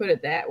 Let's put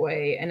it that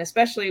way, and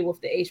especially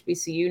with the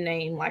HBCU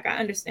name, like I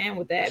understand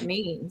what that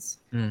means,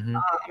 and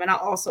I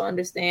also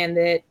understand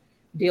that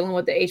dealing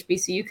with the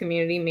HBCU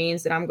community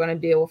means that I'm going to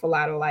deal with a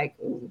lot of like,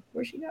 ooh,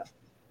 where'd she go?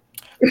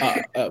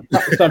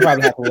 Some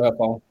probably have to wear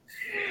phone.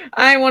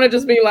 I ain't want to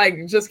just be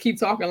like, just keep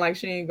talking like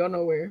she ain't go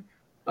nowhere.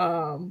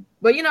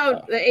 But you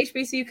know, the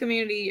HBCU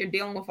community, you're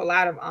dealing with a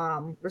lot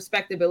of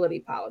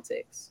respectability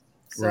politics.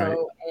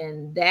 So,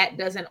 and that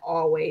doesn't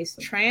always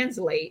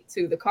translate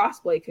to the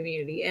cosplay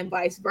community and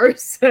vice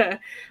versa,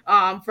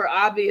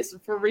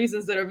 for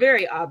reasons that are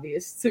very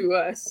obvious to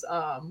us.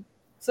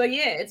 So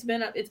yeah, it's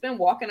been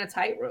walking a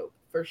tightrope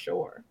for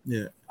sure.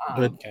 Yeah,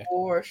 but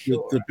for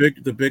sure.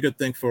 The bigger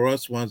thing for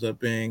us winds up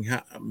being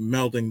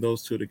melding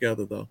those two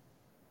together, though,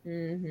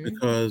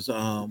 because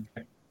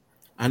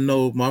I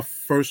know my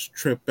first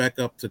trip back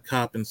up to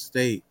Coppin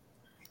State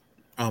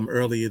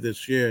earlier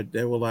this year,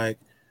 they were like,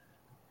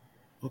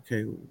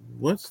 okay,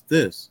 what's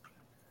this?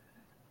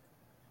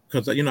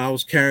 Because I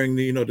was carrying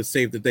the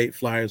save the date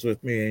flyers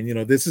with me,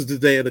 and this is the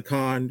day of the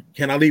con.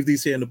 Can I leave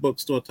these here in the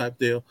bookstore type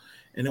deal?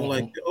 And they were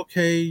like,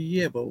 okay,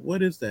 yeah, but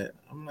what is that?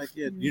 I'm like,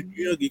 yeah,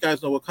 you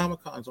guys know what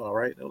Comic Cons are,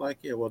 right? They're like,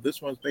 yeah, well,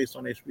 this one's based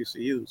on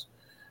HBCUs,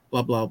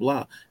 blah blah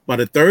blah. By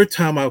the third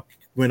time I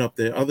went up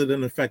there, other than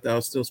the fact that I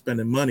was still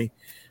spending money,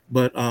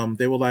 but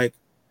they were like,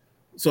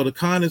 so the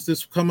con is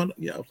this coming?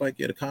 Yeah, I was like,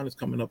 yeah, the con is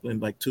coming up in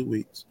like 2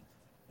 weeks.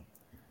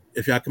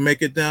 If y'all can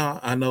make it down,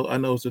 I know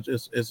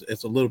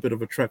it's a little bit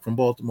of a trek from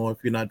Baltimore if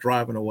you're not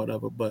driving or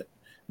whatever, but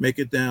make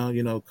it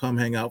down, come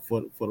hang out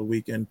for the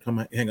weekend,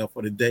 come hang out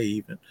for the day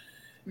even,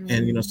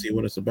 and see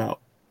what it's about.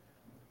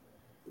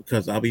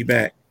 Because I'll be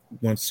back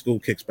once school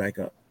kicks back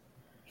up.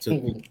 So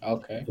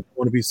okay. I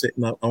want to be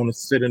sitting up. I want to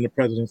sit in the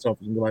president's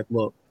office and be like,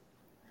 look,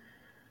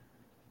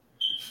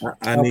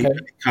 I need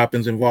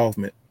Coppin's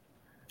involvement.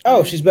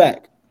 Oh, she's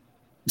back.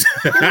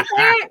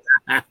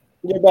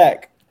 You're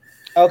back.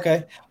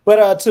 Okay,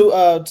 but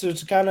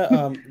to kind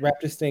of wrap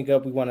this thing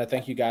up, we want to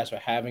thank you guys for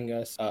having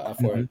us,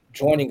 for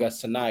joining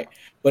us tonight.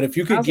 But if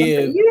you could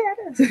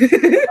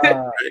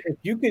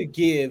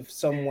give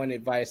someone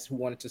advice who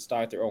wanted to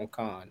start their own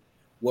con,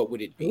 what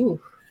would it be?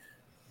 Ooh.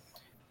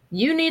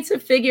 You need to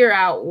figure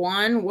out,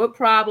 one, what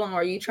problem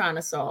are you trying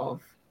to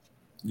solve?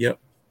 Yep.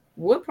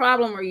 What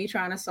problem are you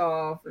trying to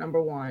solve?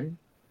 Number one.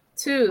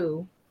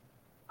 Two,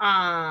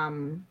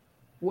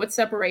 what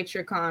separates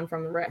your con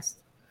from the rest?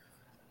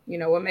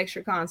 What makes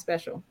your con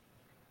special?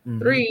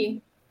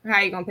 3, how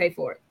are you gonna pay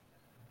for it?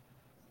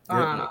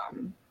 Yep.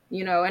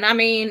 And I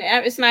mean,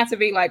 it's not to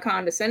be like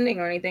condescending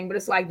or anything, but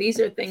it's like these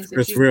are things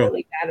that you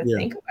really got to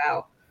think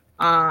about.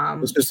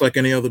 It's just like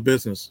any other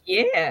business.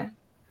 Yeah,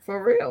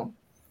 for real.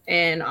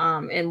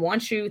 And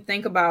once you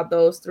think about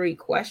those 3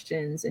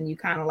 questions and you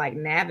kind of like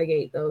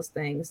navigate those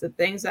things, the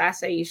things that I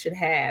say you should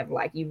have,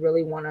 like you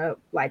really want to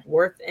like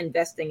worth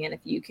investing in if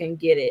you can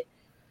get it,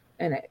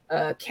 an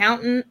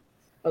accountant,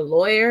 a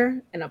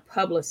lawyer, and a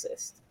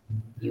publicist.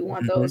 You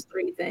want those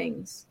 3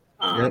 things,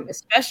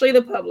 especially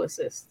the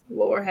publicist.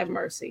 Lord have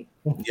mercy.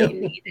 Yep.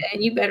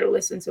 And you better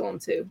listen to them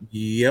too.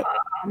 Yep.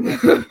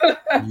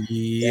 Not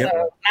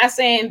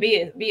saying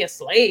be a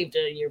slave to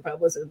your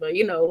publicist, but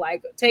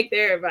like take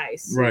their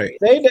advice. Right.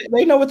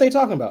 They know what they're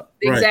talking about.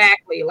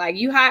 Exactly.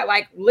 Right.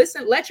 Like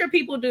listen, let your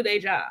people do their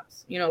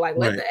jobs. Let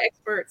the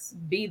experts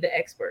be the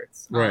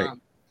experts. Right.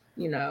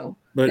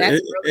 But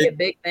that's really a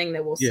big thing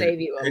that will save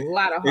you a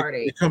lot of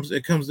heartache.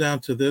 It comes down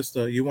to this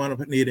though. You want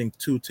to needing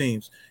 2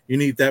 teams. You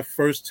need that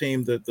first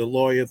team, the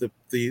lawyer, the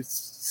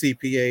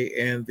CPA,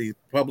 and the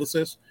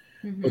publicist.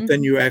 But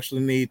then you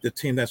actually need the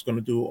team that's going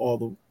to do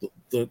all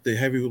the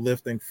heavy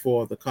lifting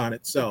for the con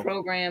itself. The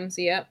programs,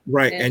 yep.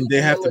 Right, and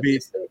they have to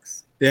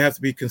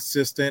be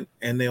consistent,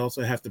 and they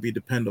also have to be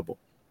dependable.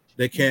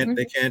 They can't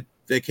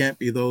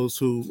be those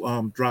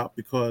who drop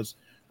because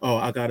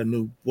I got a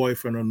new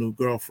boyfriend or new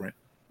girlfriend,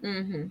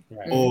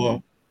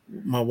 or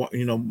my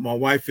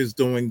wife is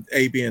doing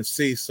A, B, and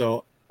C,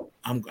 so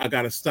I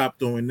got to stop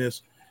doing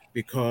this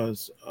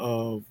because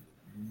of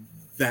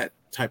that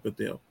type of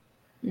deal.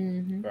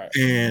 Mm-hmm. Right.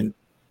 And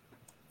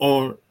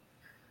or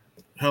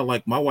hell,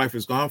 like my wife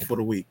is gone for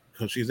the week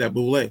because she's at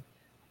Boulay.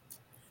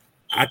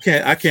 I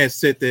can't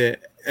sit there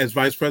as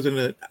vice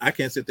president. I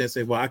can't sit there and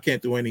say, well, I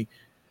can't do any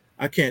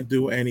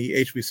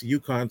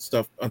HBCU Con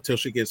stuff until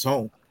she gets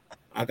home.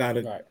 I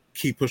gotta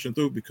keep pushing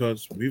through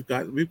because we've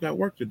got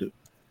work to do.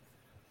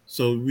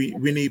 So we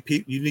need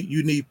people.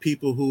 You need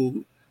people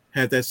who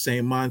have that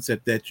same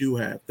mindset that you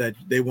have, that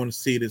they want to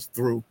see this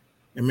through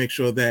and make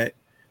sure that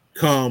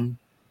come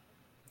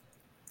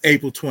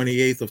April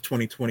 28th of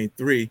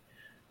 2023,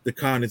 the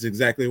con is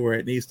exactly where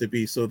it needs to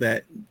be, so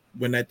that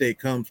when that day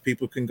comes,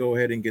 people can go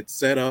ahead and get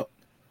set up.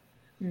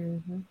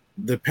 Mm-hmm.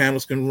 The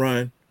panels can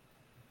run,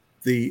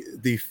 the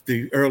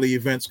early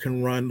events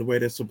can run the way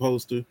they're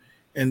supposed to,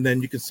 and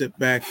then you can sit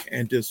back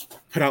and just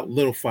put out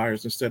little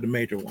fires instead of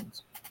major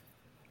ones.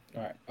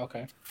 All right.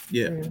 Okay.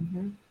 Yeah.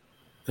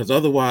 Because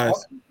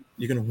otherwise,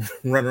 you're gonna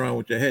run around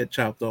with your head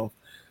chopped off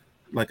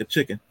like a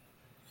chicken.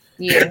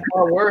 Yeah,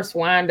 or worse,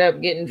 wind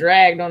up getting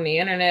dragged on the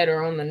internet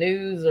or on the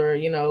news, or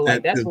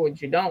like that's what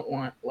you don't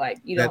want. Like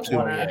you don't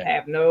want to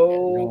have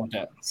no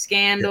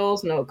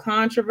scandals, no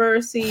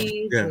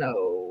controversies,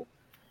 no.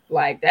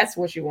 Like that's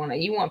what you want.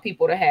 You want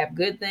people to have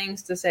good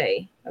things to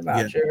say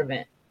about your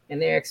event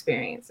and their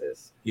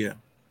experiences. Yeah.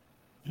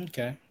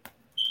 Okay.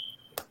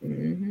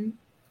 Mm-hmm.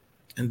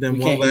 And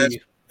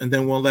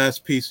then one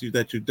last piece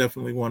that you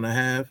definitely want to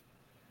have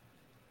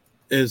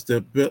is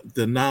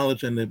the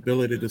knowledge and the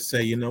ability to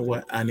say, you know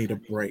what, I need a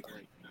break.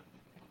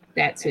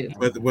 That too.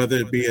 Whether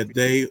it be a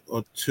day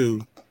or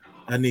two,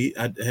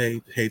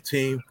 hey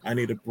team, I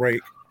need a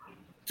break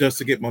just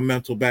to get my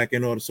mental back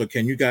in order. So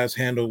can you guys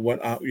handle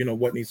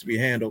what needs to be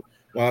handled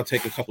while I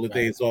take a couple of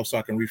days off so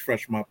I can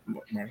refresh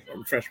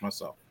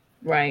myself.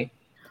 Right.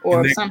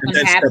 Or if something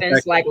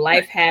happens, like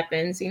life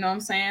happens, you know what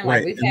I'm saying?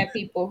 Like we've had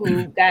people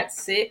who got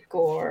sick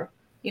or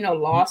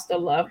lost a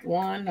loved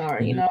one, or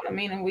you know what I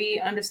mean, and we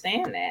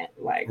understand that.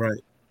 Like,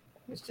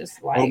 it's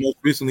just like almost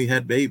recently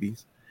had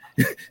babies.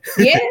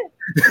 Yeah.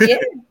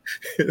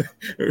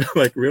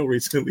 Like real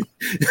recently.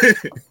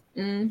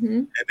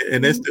 Mm-hmm.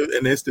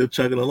 And they're still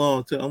chugging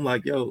along too. I'm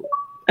like, yo,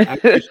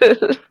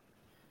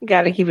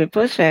 gotta keep it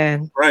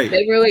pushing. Right.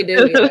 They really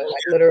do, like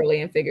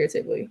literally and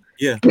figuratively.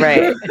 Yeah.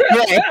 Right.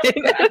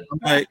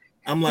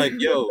 I'm like,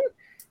 yo,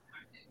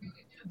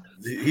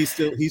 he's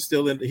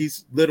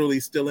literally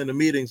still in the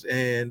meetings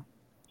and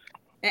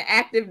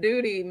active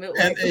duty,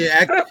 like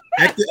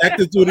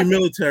active duty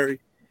military.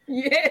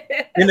 Yeah.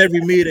 In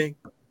every meeting.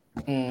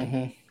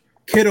 Mm-hmm.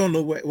 Kid on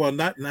the way. Well,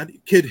 not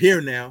kid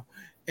here now,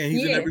 and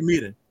he's in every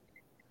meeting.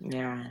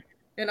 Yeah.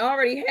 And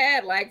already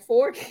had like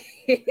 4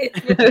 kids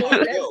before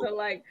that. So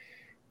like,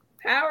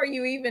 how are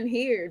you even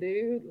here,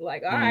 dude?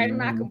 Like, all right, I'm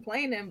not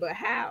complaining, but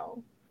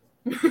how?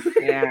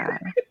 Yeah.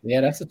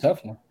 Yeah, that's a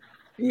tough one.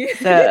 Yeah.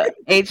 So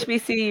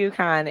HBCU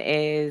Con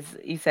is,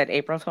 you said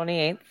April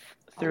 28th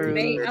through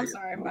May. I'm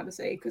sorry, I'm about to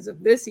say, because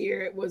of this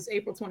year it was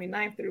April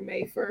 29th through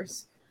May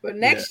 1st. But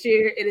next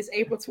year it is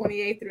April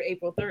 28th through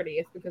April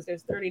 30th, because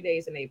there's 30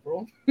 days in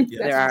April. That's the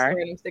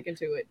story, and I'm sticking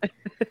to it.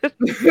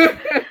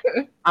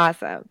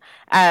 Awesome.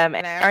 And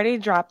I already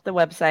dropped the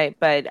website,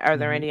 but are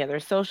there any other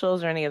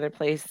socials or any other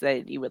place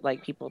that you would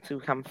like people to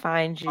come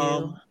find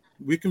you?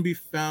 We can be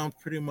found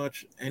pretty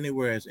much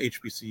anywhere as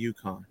HBCU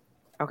Con.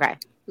 Okay.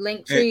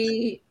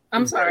 Linktree.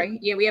 I'm sorry.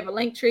 Yeah, we have a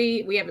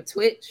Linktree. We have a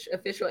Twitch,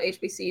 official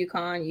HBCU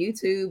Con,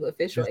 YouTube,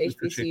 official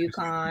HBCU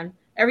Con.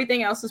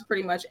 Everything else is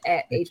pretty much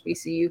at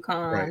HBCU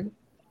Con.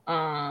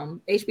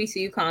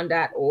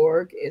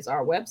 HBCUcon.org is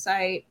our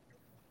website.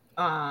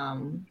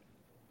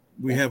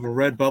 We have a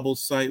Redbubble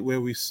site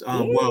where we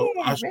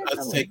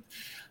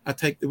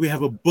we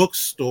have a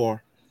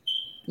bookstore.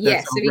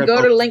 Yes, if you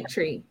go to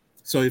Linktree.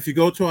 So if you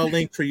go to our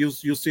Linktree,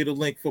 you'll see the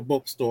link for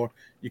bookstore.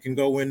 You can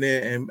go in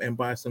there and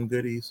buy some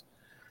goodies.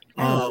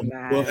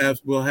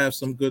 We'll have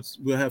some goodies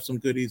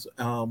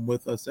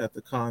with us at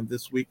the con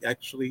this week.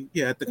 Actually,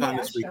 at the con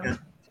this weekend.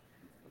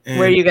 And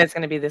where are you guys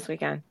going to be this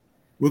weekend?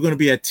 We're going to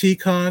be at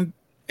T-Con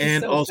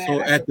and also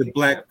at the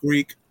Black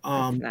Greek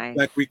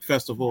Black Greek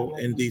Festival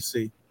in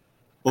DC.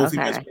 Both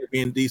events are going to be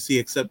in DC,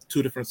 except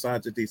 2 different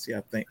sides of DC,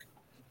 I think.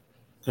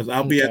 Because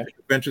I'll be at the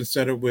convention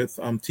center with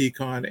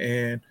T-Con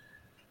and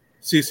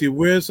CC.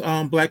 Where's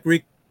Black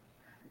Greek?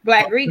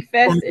 Black Greek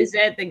Fest is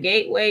at the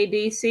Gateway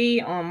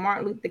DC on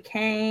Martin Luther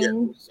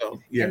King.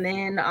 And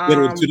then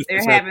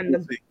they're having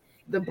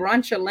the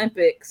Brunch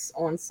Olympics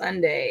on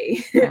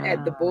Sunday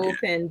at the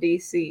Bullpen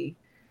DC.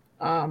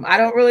 I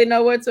don't really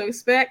know what to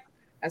expect.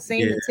 I've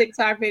seen the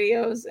TikTok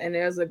videos, and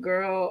there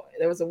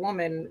was a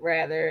woman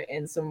rather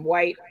in some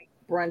white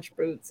brunch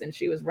boots, and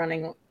she was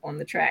running on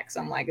the track. So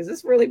I'm like, is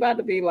this really about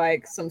to be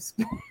like some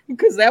sport?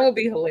 Because that would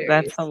be hilarious.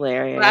 That's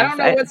hilarious. But I don't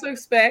know what to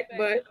expect,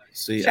 but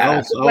shout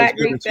out to Black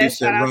Greek Fest.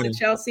 Shout out to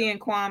Chelsea and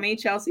Kwame.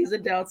 Chelsea's a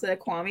Delta,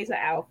 Kwame's an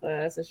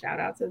Alpha. So shout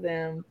out to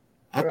them.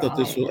 I thought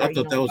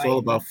that was all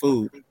about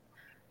food.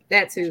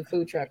 That too,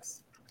 food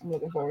trucks. I'm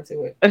looking forward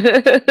to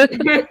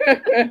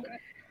it.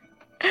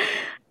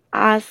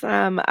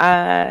 Awesome.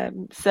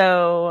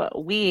 So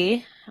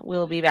we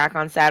will be back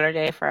on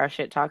Saturday for our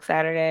Shit Talk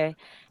Saturday,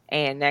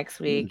 and next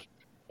week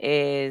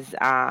is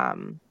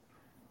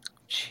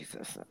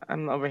Jesus.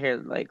 I'm over here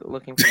like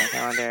looking for my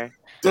calendar.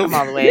 I'm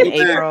all the way in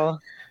April.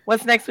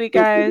 What's next week,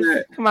 guys?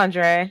 Come on,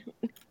 Dre.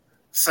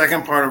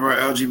 Second part of our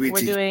LGBT.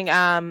 We're doing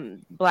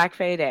Black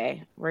Fae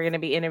Day. We're gonna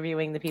be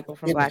interviewing the people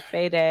from Black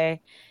Fae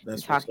Day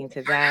and talking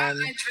to them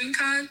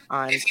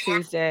on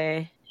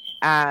Tuesday.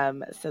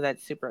 So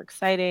that's super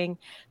exciting.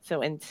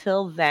 So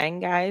until then,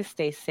 guys,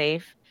 stay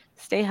safe,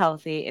 stay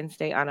healthy, and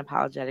stay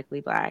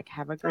unapologetically Black.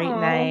 Have a great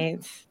night.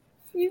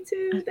 You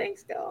too.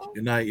 Thanks, y'all.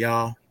 Good night,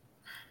 y'all.